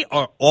 They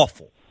are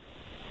awful.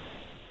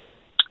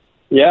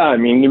 Yeah, I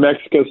mean, New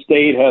Mexico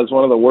State has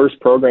one of the worst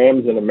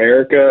programs in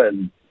America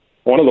and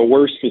one of the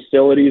worst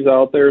facilities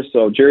out there.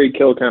 So Jerry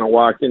Kill kind of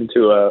walked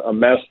into a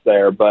mess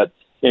there. But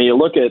you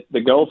look at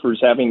the Gophers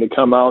having to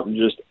come out and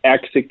just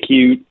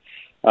execute,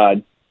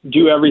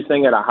 do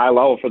everything at a high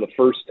level for the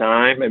first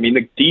time. I mean,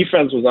 the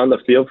defense was on the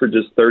field for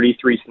just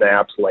 33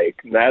 snaps,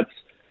 Lake. And that's,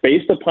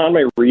 based upon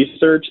my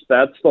research,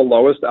 that's the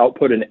lowest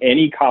output in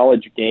any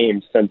college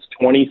game since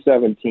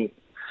 2017.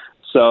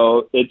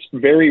 So it's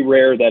very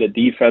rare that a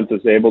defense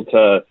is able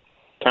to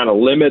kind of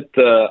limit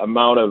the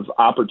amount of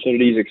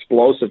opportunities,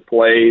 explosive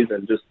plays,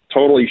 and just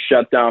totally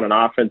shut down an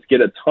offense, get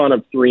a ton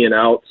of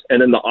 3-and-outs,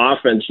 and then the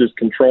offense just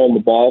controlling the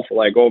ball for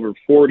like over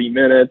 40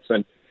 minutes.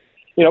 And,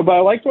 but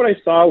I liked what I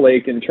saw,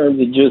 Lake, in terms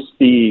of just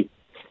the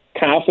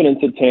confidence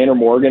of Tanner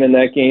Morgan in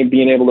that game,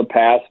 being able to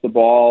pass the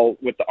ball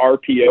with the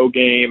RPO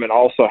game and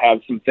also have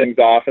some things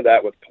off of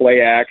that with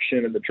play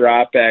action and the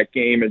drop back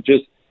game, and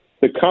just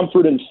the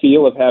comfort and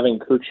feel of having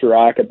Kurt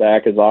Shiraka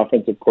back as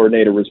offensive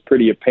coordinator was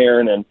pretty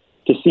apparent. And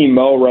to see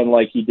Mo run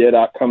like he did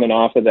coming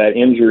off of that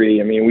injury,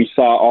 I mean, we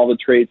saw all the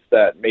traits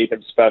that made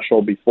him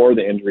special before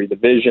the injury, the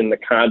vision, the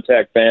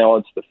contact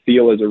balance, the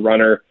feel as a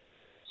runner.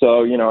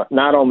 So,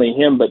 not only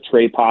him, but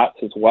Trey Potts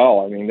as well.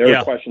 I mean, there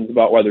were questions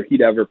about whether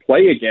he'd ever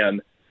play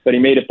again, but he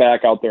made it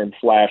back out there and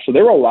flash. So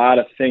there were a lot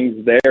of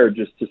things there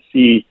just to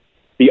see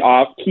the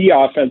key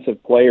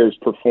offensive players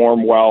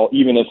perform well,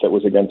 even if it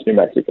was against New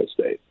Mexico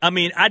State. I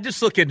mean, I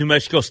just look at New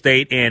Mexico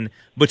State, and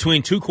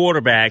between two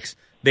quarterbacks,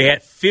 they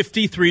had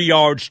 53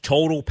 yards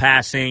total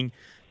passing.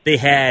 They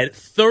had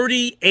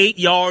 38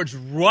 yards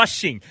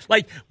rushing.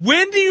 Like,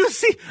 when do you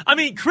see? I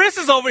mean, Chris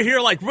is over here,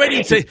 like,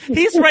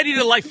 he's ready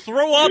to, like,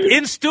 throw up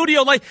in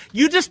studio. Like,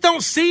 you just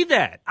don't see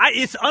that.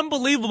 It's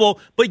unbelievable.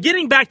 But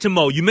getting back to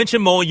Mo, you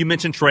mentioned Mo and you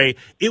mentioned Trey.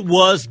 It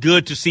was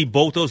good to see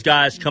both those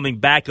guys coming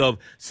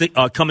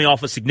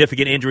off of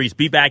significant injuries,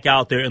 be back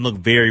out there and look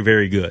very,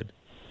 very good.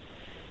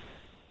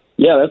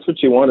 Yeah, that's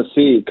what you want to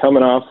see.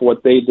 Coming off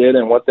what they did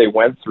and what they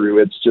went through,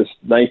 it's just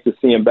nice to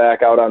see them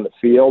back out on the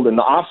field. And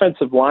the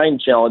offensive line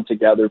gelling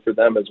together for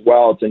them as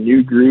well. It's a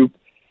new group,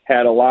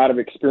 had a lot of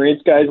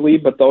experienced guys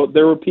leave, but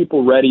there were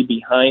people ready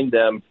behind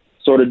them,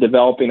 sort of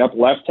developing up.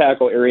 Left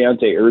tackle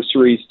Ariante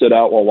Ursary stood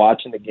out while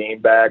watching the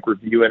game back,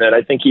 reviewing it.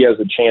 I think he has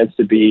a chance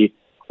to be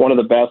one of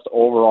the best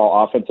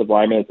overall offensive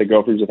linemen that the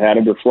Gophers have had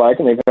under Fleck,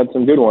 and they've had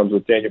some good ones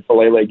with Daniel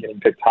Falele getting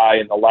picked high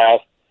in the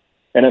last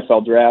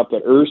NFL draft.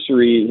 But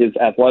Ursary, his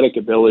athletic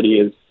ability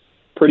is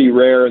pretty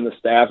rare, and the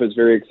staff is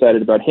very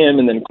excited about him.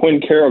 And then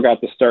Quinn Carroll got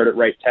the start at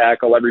right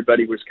tackle.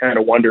 Everybody was kind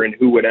of wondering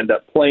who would end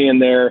up playing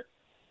there.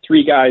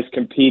 Three guys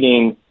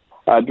competing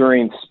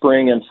during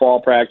spring and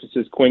fall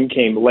practices. Quinn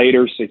came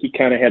later, so he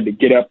kind of had to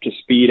get up to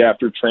speed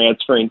after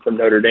transferring from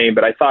Notre Dame.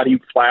 But I thought he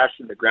flashed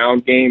in the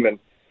ground game and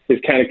is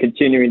kind of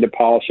continuing to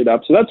polish it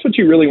up. So that's what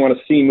you really want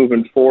to see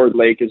moving forward,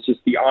 Lake, is just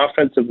the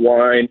offensive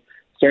line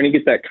starting to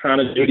get that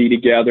continuity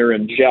together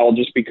and gel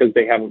just because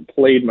they haven't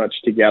played much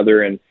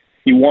together. And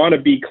you want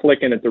to be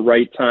clicking at the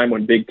right time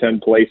when Big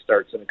Ten play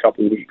starts in a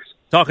couple of weeks.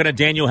 Talking to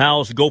Daniel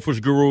House, Gophers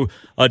guru,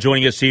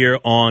 joining us here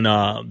on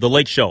The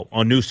Lake Show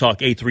on News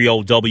Talk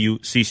 830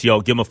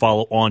 WCCO. Give him a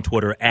follow on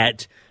Twitter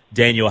at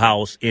Daniel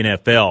House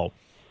NFL.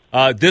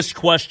 This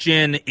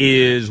question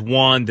is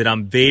one that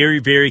I'm very,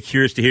 very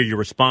curious to hear your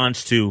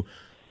response to.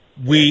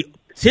 We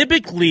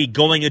typically,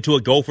 going into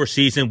a Gopher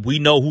season, we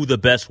know who the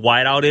best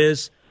wideout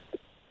is.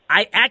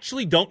 I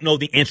actually don't know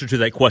the answer to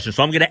that question,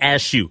 so I'm going to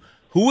ask you,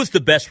 who is the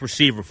best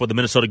receiver for the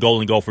Minnesota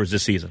Golden Gophers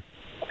this season?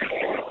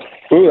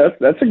 Ooh,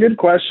 that's a good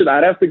question.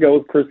 I'd have to go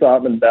with Chris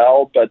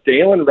Autman-Bell, but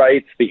Dalen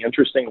Wright's the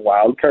interesting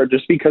wild card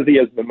just because he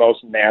has the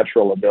most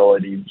natural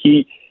ability.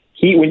 He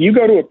when you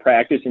go to a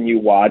practice and you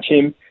watch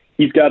him,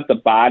 he's got the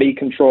body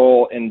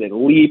control and the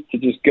leap to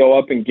just go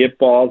up and get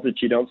balls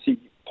that you don't see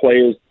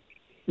players,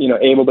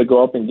 able to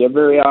go up and get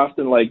very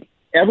often. Like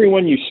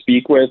everyone you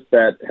speak with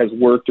that has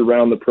worked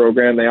around the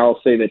program, they all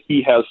say that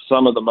he has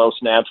some of the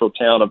most natural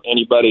talent of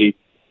anybody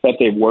that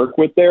they've worked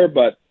with there.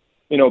 But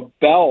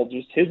Bell,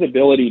 just his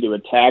ability to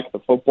attack the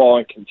football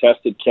in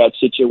contested catch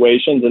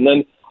situations, and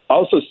then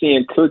also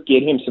seeing Kirk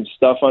get him some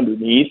stuff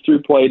underneath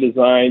through play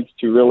designs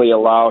to really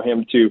allow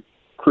him to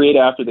create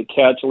after the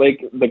catch.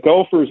 Like the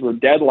Gophers were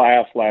dead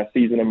last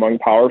season among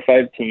Power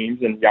 5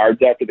 teams in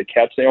yards after the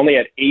catch. They only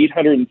had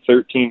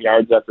 813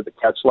 yards after the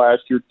catch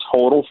last year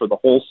total for the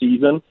whole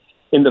season.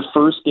 In the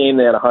first game,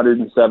 they had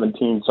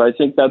 117. So I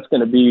think that's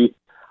going to be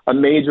a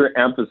major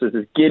emphasis,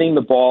 is getting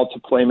the ball to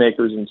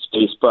playmakers in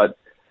space. But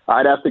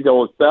I'd have to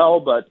go with Bell,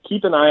 but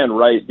keep an eye on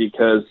Wright,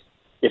 because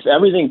if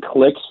everything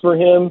clicks for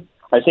him,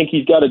 I think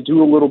he's got to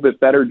do a little bit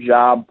better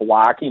job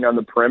blocking on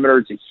the perimeter.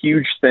 It's a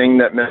huge thing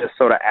that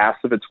Minnesota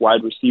asks of its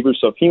wide receivers.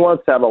 So if he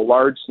wants to have a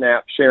large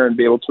snap share and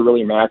be able to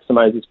really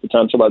maximize his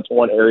potential, that's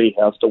one area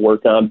he has to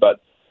work on.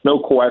 But no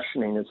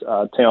questioning his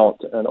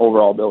talent and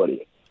overall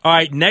ability. All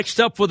right,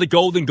 next up for the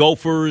Golden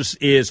Gophers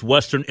is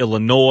Western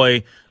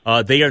Illinois.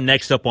 They are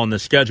next up on the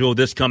schedule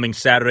this coming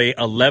Saturday,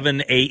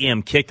 11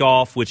 a.m.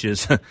 kickoff, which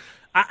is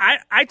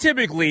I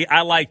typically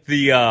like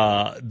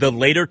the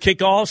later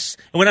kickoffs.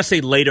 And when I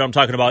say later, I'm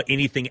talking about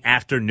anything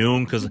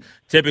afternoon, because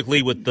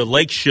typically with the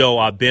Lake Show,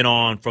 I've been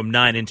on from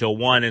 9 until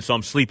 1, and so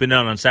I'm sleeping in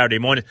on Saturday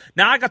morning.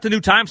 Now I got the new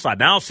time slot.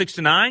 Now 6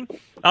 to 9.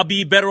 I'll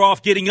be better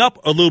off getting up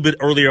a little bit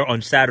earlier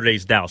on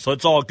Saturdays now, so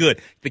it's all good.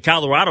 The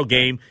Colorado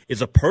game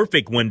is a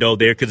perfect window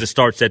there because it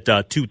starts at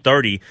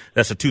 2:30.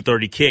 That's a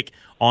 2:30 kick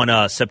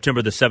on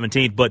September the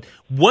 17th. But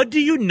what do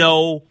you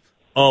know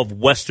of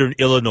Western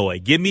Illinois?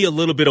 Give me a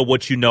little bit of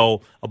what you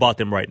know about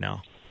them right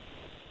now.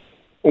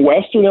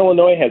 Western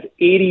Illinois has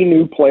 80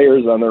 new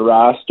players on their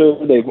roster.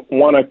 They've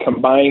won a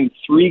combined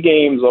 3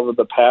 games over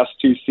the past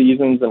 2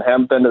 seasons and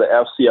haven't been to the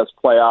FCS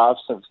playoffs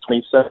since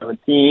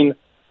 2017.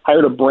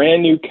 Hired a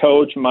brand new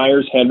coach.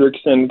 Myers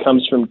Hendrickson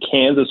comes from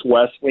Kansas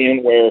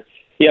Wesleyan, where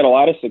he had a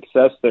lot of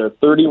success there.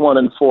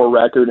 31-4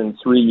 record in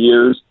 3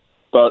 years,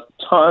 but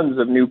tons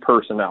of new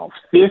personnel.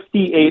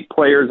 58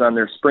 players on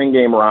their spring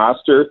game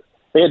roster.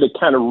 They had to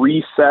kind of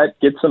reset,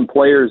 get some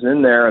players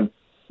in there, and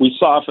we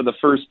saw for the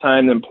first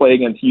time them play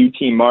against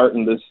UT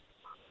Martin this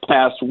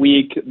past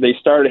week. They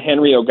started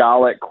Henry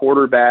Ogala at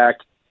quarterback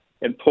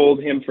and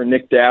pulled him for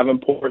Nick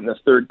Davenport in the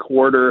third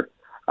quarter.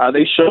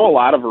 They show a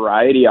lot of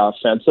variety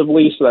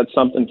offensively, so that's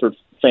something for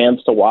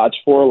fans to watch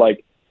for.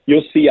 Like,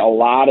 you'll see a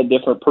lot of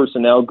different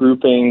personnel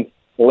groupings,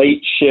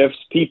 late shifts,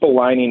 people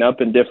lining up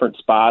in different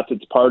spots.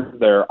 It's part of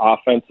their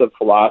offensive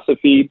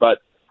philosophy, but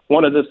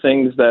one of the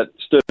things that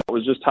stood out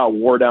was just how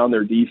wore down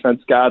their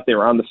defense got. They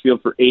were on the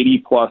field for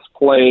 80-plus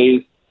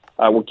plays.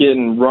 Were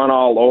getting run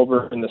all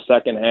over in the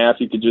second half.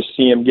 You could just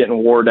see them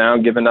getting wore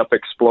down, giving up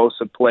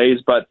explosive plays.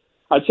 But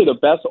I'd say the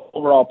best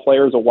overall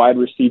player is a wide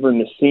receiver,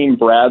 Nassim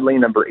Bradley,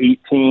 number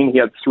 18. He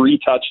had 3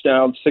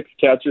 touchdowns, 6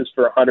 catches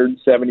for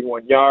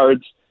 171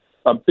 yards.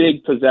 A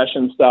big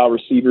possession-style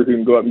receiver who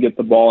can go up and get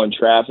the ball in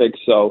traffic.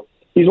 So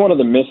he's one of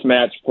the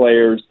mismatched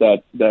players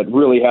that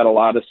really had a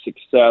lot of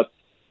success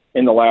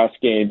in the last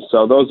game.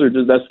 So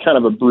that's kind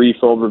of a brief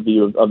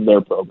overview of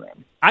their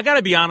program. I got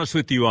to be honest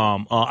with you.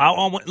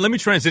 Let me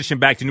transition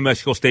back to New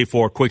Mexico State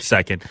for a quick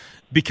second,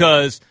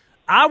 because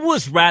I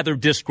was rather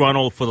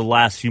disgruntled for the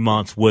last few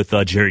months with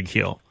Jerry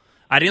Kill.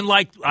 I didn't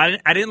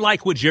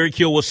like what Jerry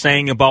Kill was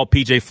saying about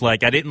PJ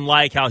Fleck. I didn't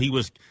like how he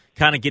was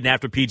kind of getting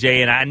after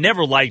PJ, and I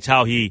never liked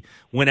how he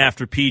went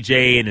after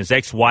PJ and his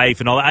ex-wife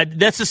and all that.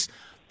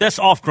 That's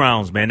off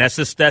grounds, man.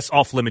 That's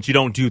off limits. You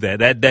don't do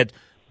that.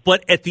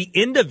 But at the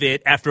end of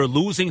it, after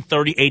losing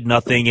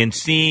 38-0 and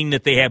seeing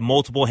that they had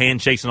multiple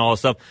handshakes and all that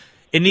stuff,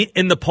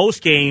 in the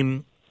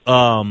post-game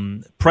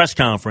press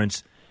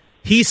conference,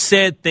 he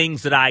said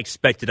things that I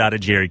expected out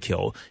of Jerry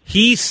Kill.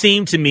 He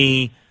seemed to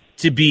me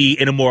to be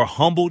in a more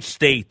humbled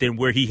state than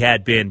where he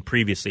had been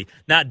previously.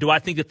 Now, do I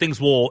think that things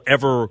will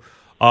ever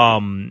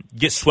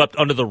get swept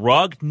under the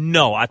rug.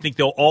 No, I think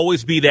there'll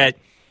always be that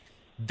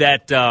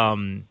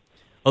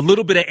a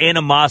little bit of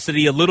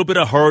animosity, a little bit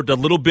of hurt, a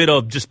little bit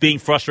of just being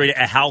frustrated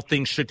at how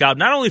things shook out,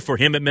 not only for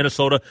him at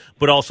Minnesota,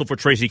 but also for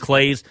Tracy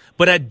Claeys.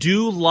 But I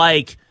do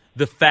like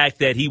the fact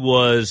that he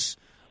was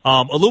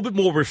a little bit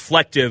more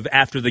reflective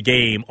after the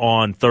game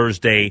on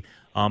Thursday,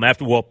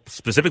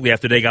 specifically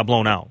after they got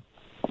blown out.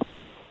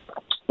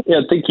 Yeah,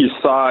 I think you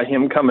saw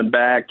him coming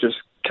back, just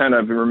kind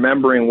of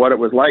remembering what it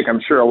was like. I'm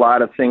sure a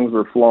lot of things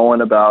were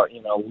flowing about,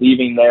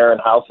 leaving there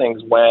and how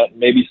things went,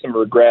 maybe some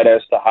regret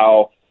as to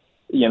how,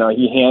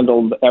 he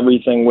handled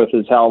everything with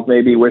his health.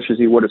 Maybe he wishes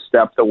he would have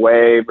stepped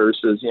away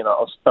versus,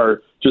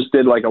 or just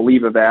did like a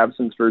leave of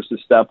absence versus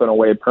stepping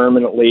away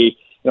permanently.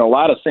 A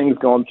lot of things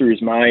going through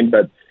his mind,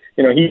 but,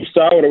 he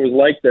saw what it was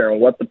like there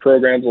and what the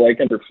program's like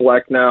under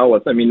Fleck now.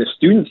 The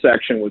student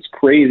section was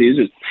crazy. It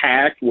was just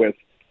packed with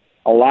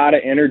a lot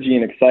of energy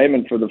and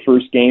excitement for the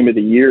first game of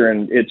the year,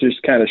 and it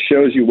just kind of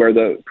shows you where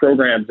the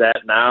program's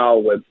at now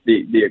with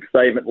the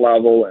excitement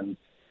level and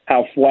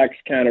how Fleck's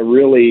kind of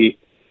really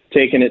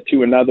taken it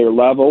to another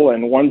level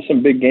and won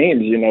some big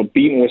games,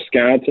 beating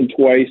Wisconsin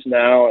twice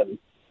now, and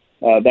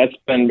that's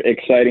been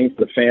exciting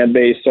for the fan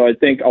base. So I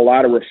think a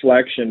lot of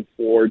reflection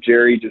for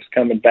Jerry just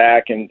coming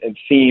back and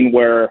seeing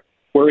where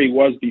he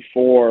was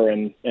before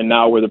and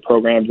now where the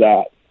program's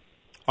at.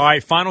 All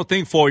right, final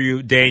thing for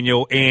you,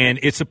 Daniel, and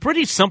it's a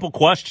pretty simple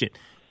question.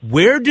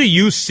 Where do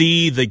you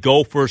see the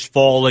Gophers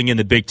falling in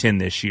the Big Ten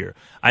this year?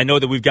 I know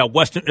that we've got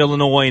Western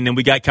Illinois and then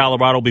we got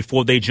Colorado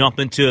before they jump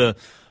into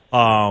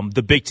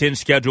the Big Ten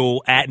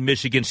schedule at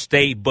Michigan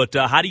State, but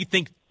how do you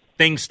think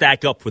things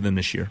stack up for them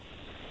this year?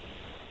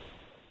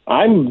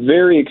 I'm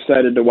very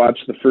excited to watch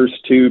the first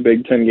two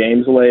Big Ten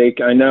games, Lake.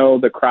 I know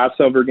the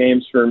crossover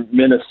games for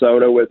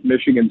Minnesota with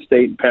Michigan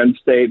State and Penn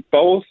State,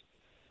 both,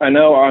 I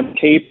know on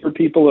paper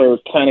people are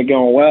kind of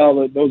going,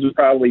 well, those are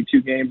probably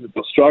two games that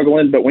they'll struggle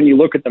in, but when you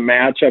look at the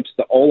matchups,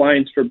 the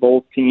O-lines for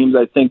both teams,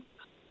 I think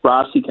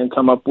Rossi can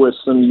come up with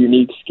some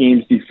unique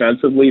schemes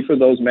defensively for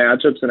those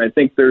matchups, and I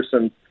think there's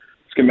some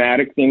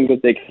schematic things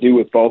that they can do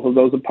with both of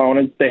those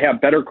opponents. They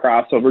have better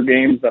crossover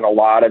games than a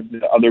lot of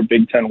the other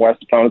Big Ten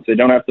West opponents. They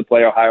don't have to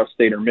play Ohio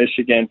State or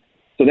Michigan,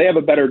 so they have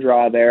a better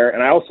draw there.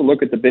 And I also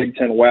look at the Big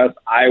Ten West.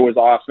 Iowa's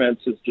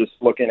offense is just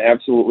looking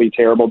absolutely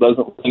terrible, doesn't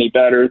look any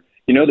better.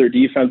 Their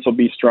defense will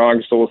be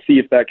strong, so we'll see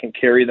if that can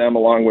carry them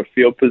along with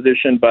field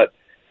position. But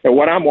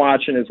what I'm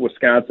watching is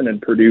Wisconsin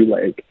and Purdue,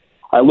 Lake.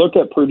 I look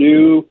at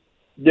Purdue,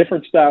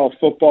 different style of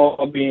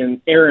football,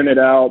 being airing it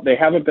out. They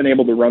haven't been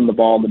able to run the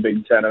ball in the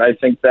Big Ten, and I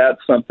think that's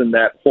something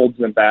that holds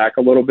them back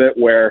a little bit,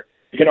 where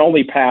you can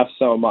only pass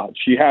so much.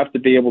 You have to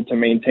be able to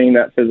maintain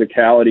that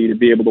physicality to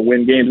be able to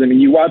win games.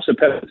 You watch the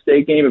Penn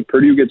State game, if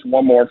Purdue gets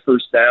one more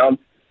first down,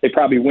 they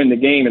probably win the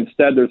game.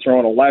 Instead, they're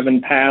throwing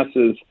 11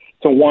 passes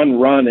to one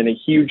run in a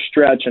huge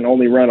stretch and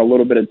only run a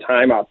little bit of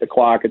time off the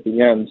clock at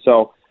the end.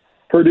 So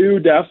Purdue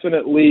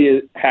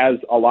definitely has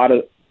a lot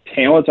of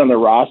talent on their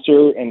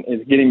roster and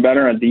is getting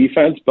better on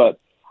defense, but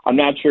I'm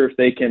not sure if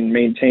they can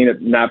maintain it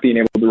not being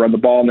able to run the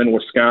ball. And then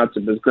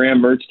Wisconsin, does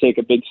Graham Mertz take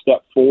a big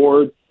step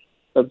forward?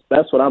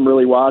 That's what I'm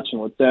really watching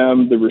with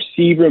them. The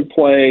receiver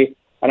play,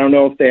 I don't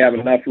know if they have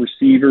enough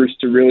receivers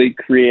to really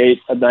create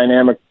a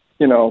dynamic,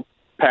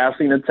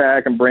 passing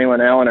attack, and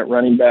Braylon Allen at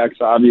running backs,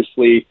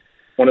 obviously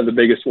one of the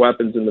biggest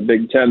weapons in the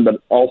Big Ten, but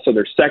also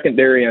their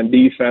secondary on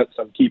defense.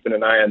 I'm keeping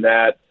an eye on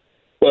that.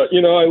 But,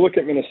 I look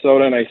at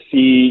Minnesota and I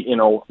see,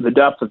 the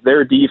depth of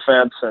their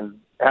defense and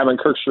having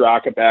Kirk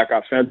Ciarrocca back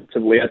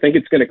offensively. I think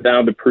it's going to come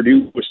down to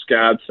Purdue,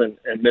 Wisconsin,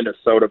 and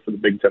Minnesota for the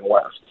Big Ten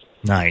West.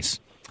 Nice.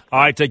 All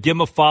right, give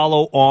him a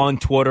follow on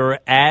Twitter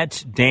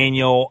at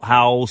Daniel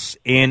House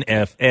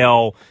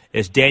NFL.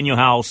 It's Daniel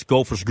House,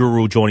 Gophers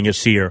Guru, joining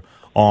us here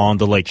on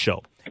The Lake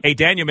Show. Hey,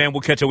 Daniel, man,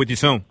 we'll catch up with you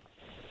soon.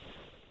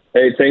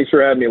 Hey, thanks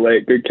for having me,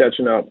 Lake. Good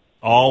catching up.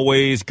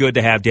 Always good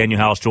to have Daniel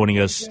House joining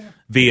us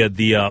via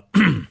the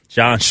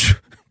John.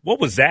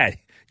 What was that?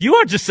 You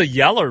are just a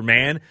yeller,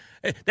 man.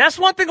 That's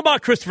one thing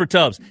about Christopher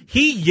Tubbs.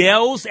 He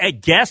yells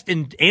at guests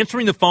and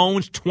answering the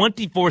phones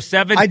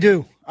 24/7. I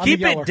do.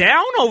 Keep it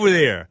down over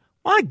there.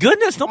 My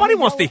goodness, nobody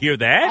wants to hear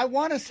that. I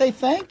want to say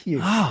thank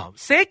you. Oh,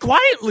 say it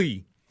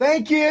quietly.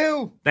 Thank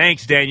you.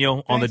 Thanks,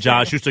 Daniel, on the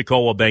John Schuster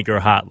Coldwell Banker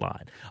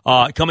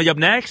Hotline. Coming up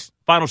next,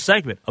 final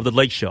segment of The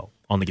Lake Show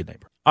on The Good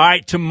Neighbor. All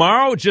right,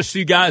 tomorrow, just so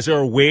you guys are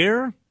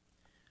aware,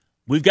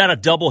 we've got a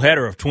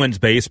doubleheader of Twins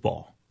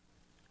baseball.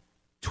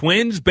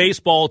 Twins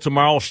baseball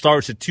tomorrow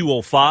starts at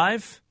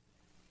 2:05.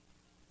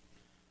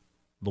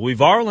 Louis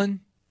Varlin.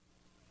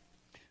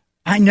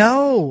 I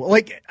know.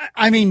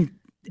 I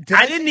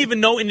didn't even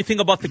know anything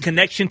about the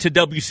connection to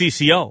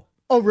WCCO.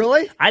 Oh,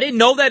 really? I didn't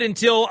know that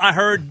until I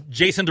heard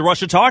Jason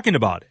DeRusha talking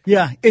about it.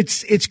 Yeah,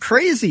 it's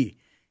crazy.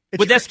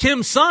 But that's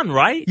Kim's son,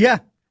 right? Yeah.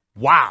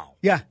 Wow.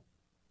 Yeah.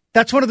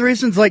 That's one of the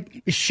reasons,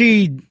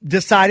 she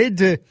decided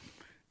to,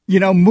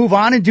 move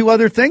on and do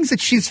other things,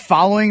 that she's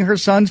following her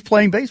sons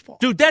playing baseball.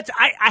 Dude,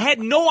 I had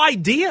no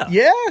idea.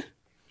 Yeah.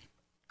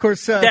 Of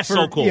course, that's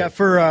so cool. Yeah,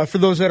 for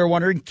those that are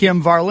wondering,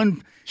 Kim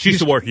Varlin. She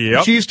used to work here.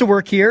 Yep. She used to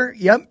work here.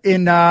 Yep.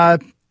 In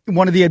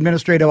one of the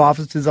administrative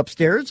offices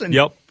upstairs. And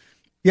Yep.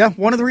 yeah,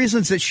 one of the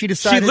reasons that she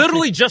decided She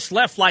literally just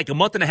left like a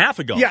month and a half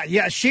ago.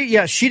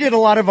 She did a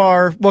lot of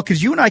our,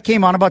 because you and I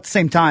came on about the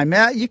same time.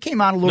 You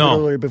came on a little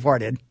bit earlier before I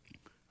did.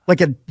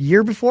 Like a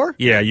year before?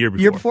 Yeah, a year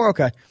before. Year before,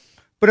 okay.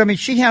 But I mean,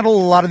 she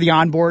handled a lot of the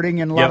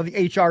onboarding and a lot of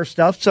the HR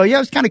stuff. So yeah, it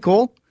was kind of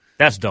cool.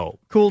 That's dope.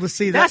 Cool to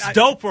see that. That's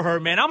dope for her,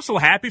 man. I'm so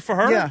happy for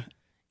her. Yeah.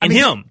 And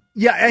him.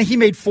 And he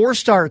made 4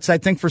 starts, I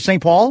think, for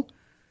St. Paul.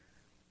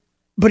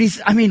 But he's,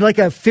 like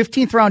a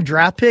 15th round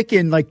draft pick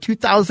in like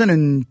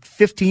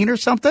 2015 or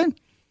something.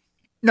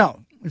 No,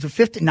 it was a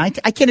 15,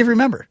 19. I can't even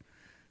remember.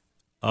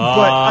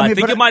 I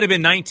think it might have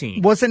been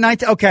 19. Was it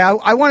 19? Okay,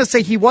 I want to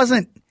say he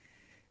wasn't,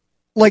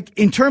 like,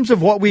 in terms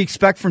of what we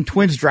expect from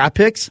Twins draft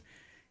picks,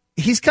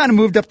 he's kind of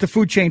moved up the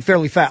food chain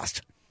fairly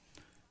fast.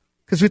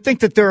 Because we think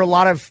that there are a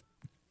lot of,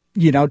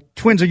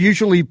 Twins are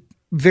usually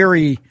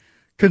very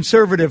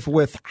conservative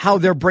with how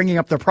they're bringing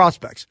up their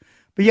prospects.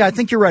 But yeah, I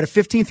think you're right, a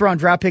 15th round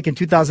draft pick in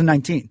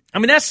 2019. I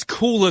mean, that's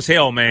cool as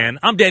hell, man.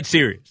 I'm dead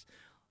serious.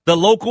 The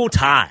local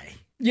tie.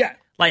 Yeah.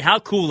 Like, how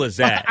cool is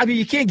that? I mean,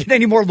 you can't get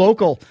any more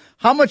local.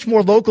 How much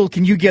more local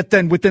can you get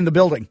than within the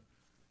building?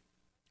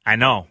 I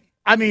know.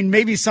 I mean,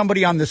 maybe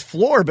somebody on this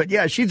floor, but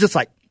yeah, she's just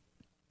like.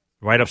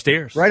 Right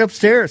upstairs. Right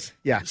upstairs,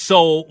 yeah.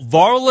 So,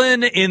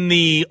 Varlin in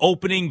the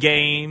opening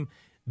game,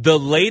 the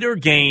later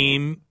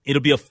game,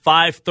 it'll be a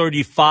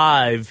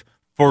 5:35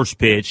 first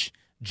pitch.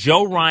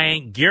 Joe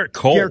Ryan, Garrett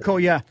Cole. Garrett Cole,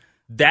 yeah.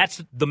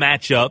 That's the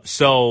matchup.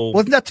 So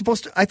wasn't that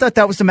supposed to? I thought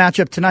that was the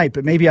matchup tonight,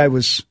 but maybe I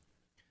was.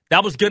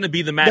 That was going to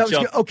be the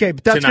matchup. Okay,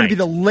 but that's going to be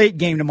the late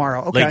game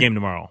tomorrow. Okay. Late game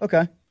tomorrow.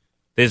 Okay.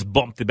 They just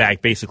bumped it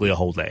back basically a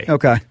whole day.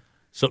 Okay.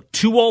 So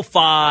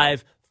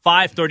 2:05,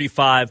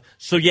 5:35.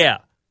 So yeah,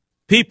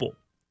 people,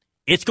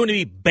 it's going to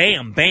be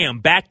bam, bam,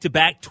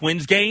 back-to-back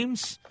Twins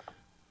games.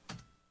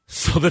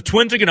 So the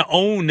Twins are going to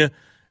own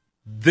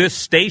this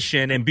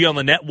station and be on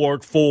the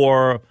network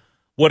for,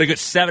 what, a good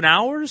 7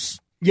 hours?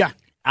 Yeah.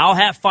 I'll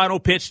have final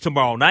pitch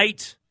tomorrow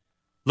night.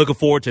 Looking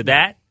forward to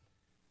that.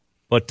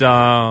 But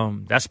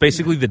that's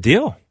basically the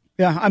deal.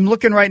 Yeah, I'm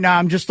looking right now.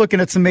 I'm just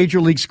looking at some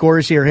major league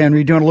scores here,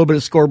 Henry, doing a little bit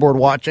of scoreboard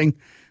watching.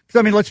 Because,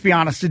 I mean, let's be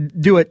honest, to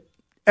do it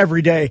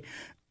every day.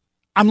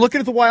 I'm looking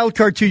at the wild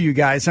card too, you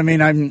guys. I mean,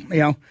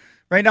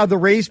 right now the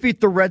Rays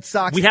beat the Red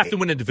Sox. We have to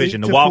win a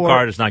division. The wild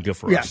card is not good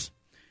for us.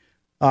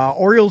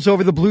 Orioles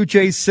over the Blue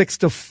Jays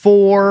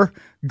 6-4.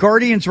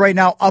 Guardians right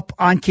now up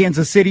on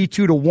Kansas City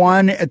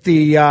 2-1 at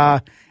the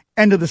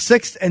end of the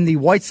 6th, and the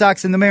White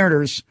Sox and the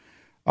Mariners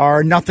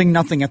are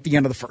 0-0 at the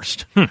end of the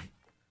 1st.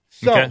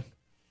 So, okay.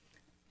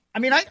 I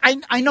mean,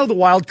 I know the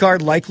wild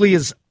card likely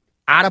is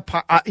out of,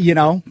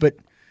 but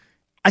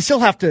I still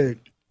have to.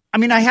 I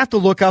mean, I have to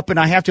look up and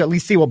I have to at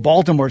least see what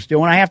Baltimore's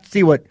doing. I have to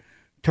see what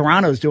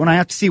Toronto's doing. I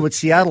have to see what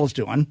Seattle's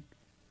doing. I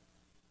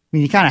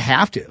mean, you kind of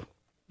have to.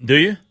 Do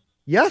you?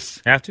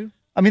 Yes. Have to?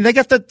 I mean, they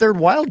got their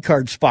wild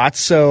card spots,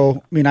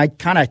 so, I mean, I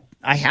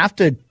have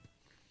to.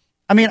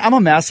 I mean, I'm a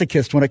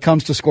masochist when it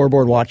comes to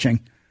scoreboard watching.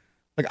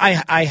 Like,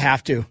 I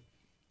have to.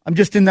 I'm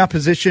just in that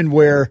position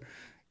where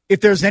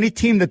if there's any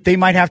team that they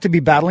might have to be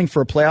battling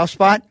for a playoff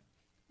spot,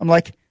 I'm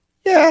like,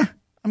 yeah,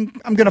 I'm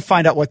going to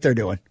find out what they're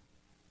doing.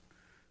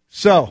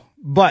 So,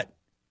 but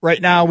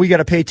right now we got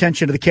to pay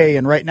attention to the K,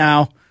 and right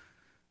now,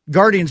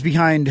 Guardians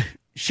behind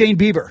Shane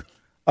Bieber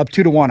up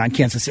 2-1 on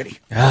Kansas City.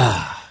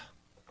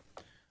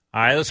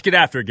 All right, let's get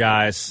after it,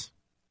 guys.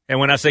 And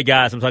when I say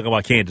guys, I'm talking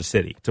about Kansas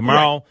City.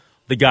 Tomorrow,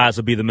 the guys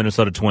will be the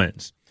Minnesota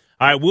Twins.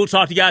 All right, we'll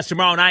talk to you guys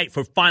tomorrow night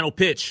for Final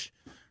Pitch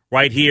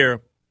right here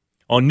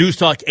on News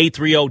Talk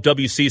 830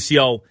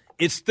 WCCO.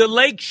 It's the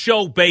Lake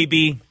Show,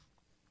 baby.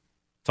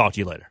 Talk to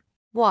you later.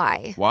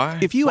 Why?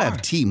 If you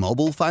have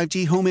T-Mobile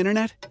 5G home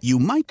internet, you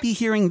might be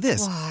hearing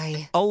this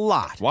Why? a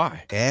lot.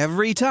 Why?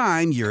 Every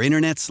time your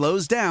internet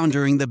slows down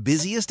during the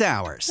busiest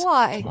hours.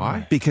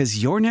 Why?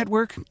 Because your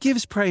network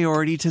gives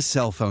priority to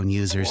cell phone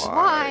users.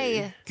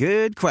 Why?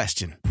 Good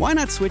question. Why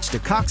not switch to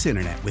Cox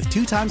Internet with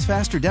 2 times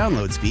faster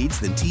download speeds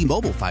than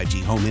T-Mobile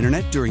 5G home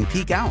internet during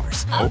peak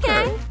hours?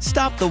 Okay.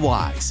 Stop the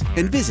whys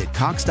and visit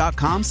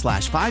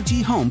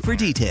cox.com/5G home for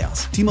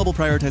details. T-Mobile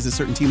prioritizes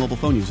certain T-Mobile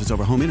phone users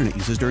over home internet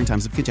users during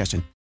times of congestion.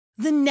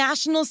 The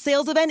national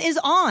sales event is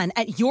on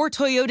at your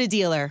Toyota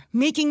dealer,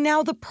 making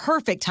now the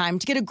perfect time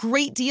to get a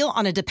great deal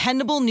on a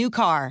dependable new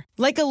car.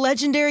 Like a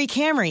legendary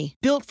Camry,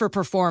 built for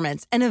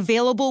performance and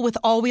available with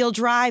all-wheel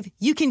drive,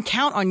 you can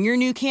count on your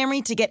new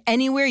Camry to get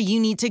anywhere you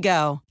need to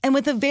go. And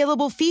with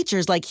available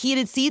features like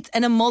heated seats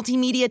and a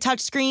multimedia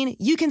touchscreen,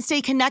 you can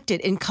stay connected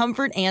in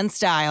comfort and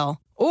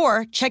style.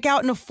 Or check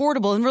out an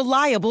affordable and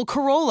reliable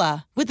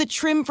Corolla with a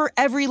trim for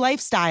every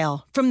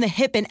lifestyle, from the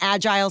hip and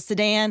agile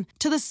sedan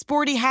to the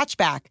sporty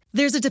hatchback.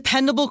 There's a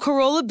dependable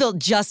Corolla built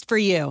just for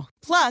you.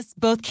 Plus,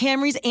 both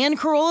Camrys and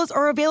Corollas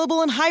are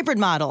available in hybrid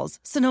models,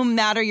 so no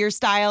matter your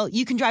style,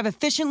 you can drive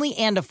efficiently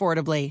and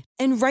affordably.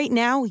 And right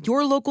now,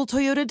 your local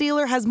Toyota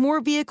dealer has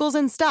more vehicles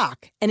in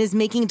stock and is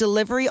making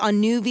delivery on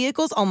new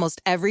vehicles almost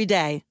every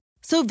day.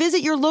 So visit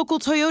your local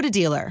Toyota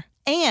dealer.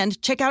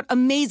 And check out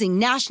amazing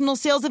national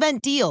sales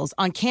event deals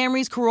on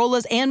Camrys,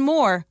 Corollas, and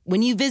more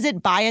when you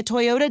visit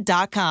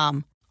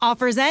buyatoyota.com.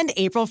 Offers end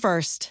April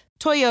 1st.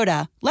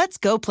 Toyota, let's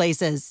go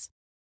places.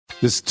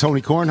 This is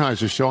Tony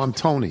Kornheiser Show. I'm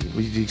Tony.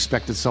 You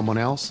expected someone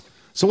else?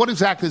 So what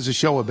exactly is the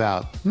show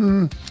about?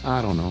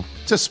 I don't know.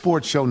 It's a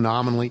sports show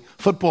nominally.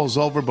 Football's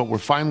over, but we're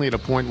finally at a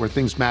point where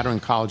things matter in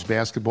college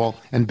basketball,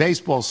 and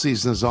baseball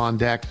season is on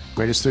deck.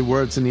 Greatest three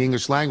words in the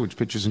English language,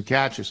 pitchers and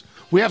catchers.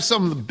 We have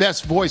some of the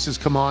best voices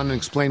come on and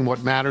explain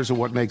what matters or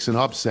what makes an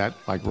upset,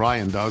 like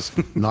Ryan does,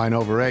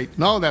 9/8.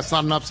 No, that's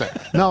not an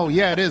upset. No,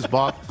 yeah, it is,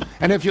 Bob.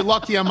 And if you're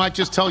lucky, I might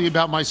just tell you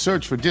about my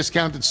search for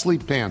discounted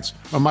sleep pants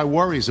or my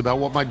worries about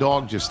what my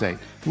dog just ate.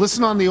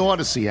 Listen on the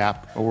Odyssey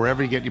app or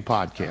wherever you get your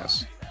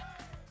podcasts.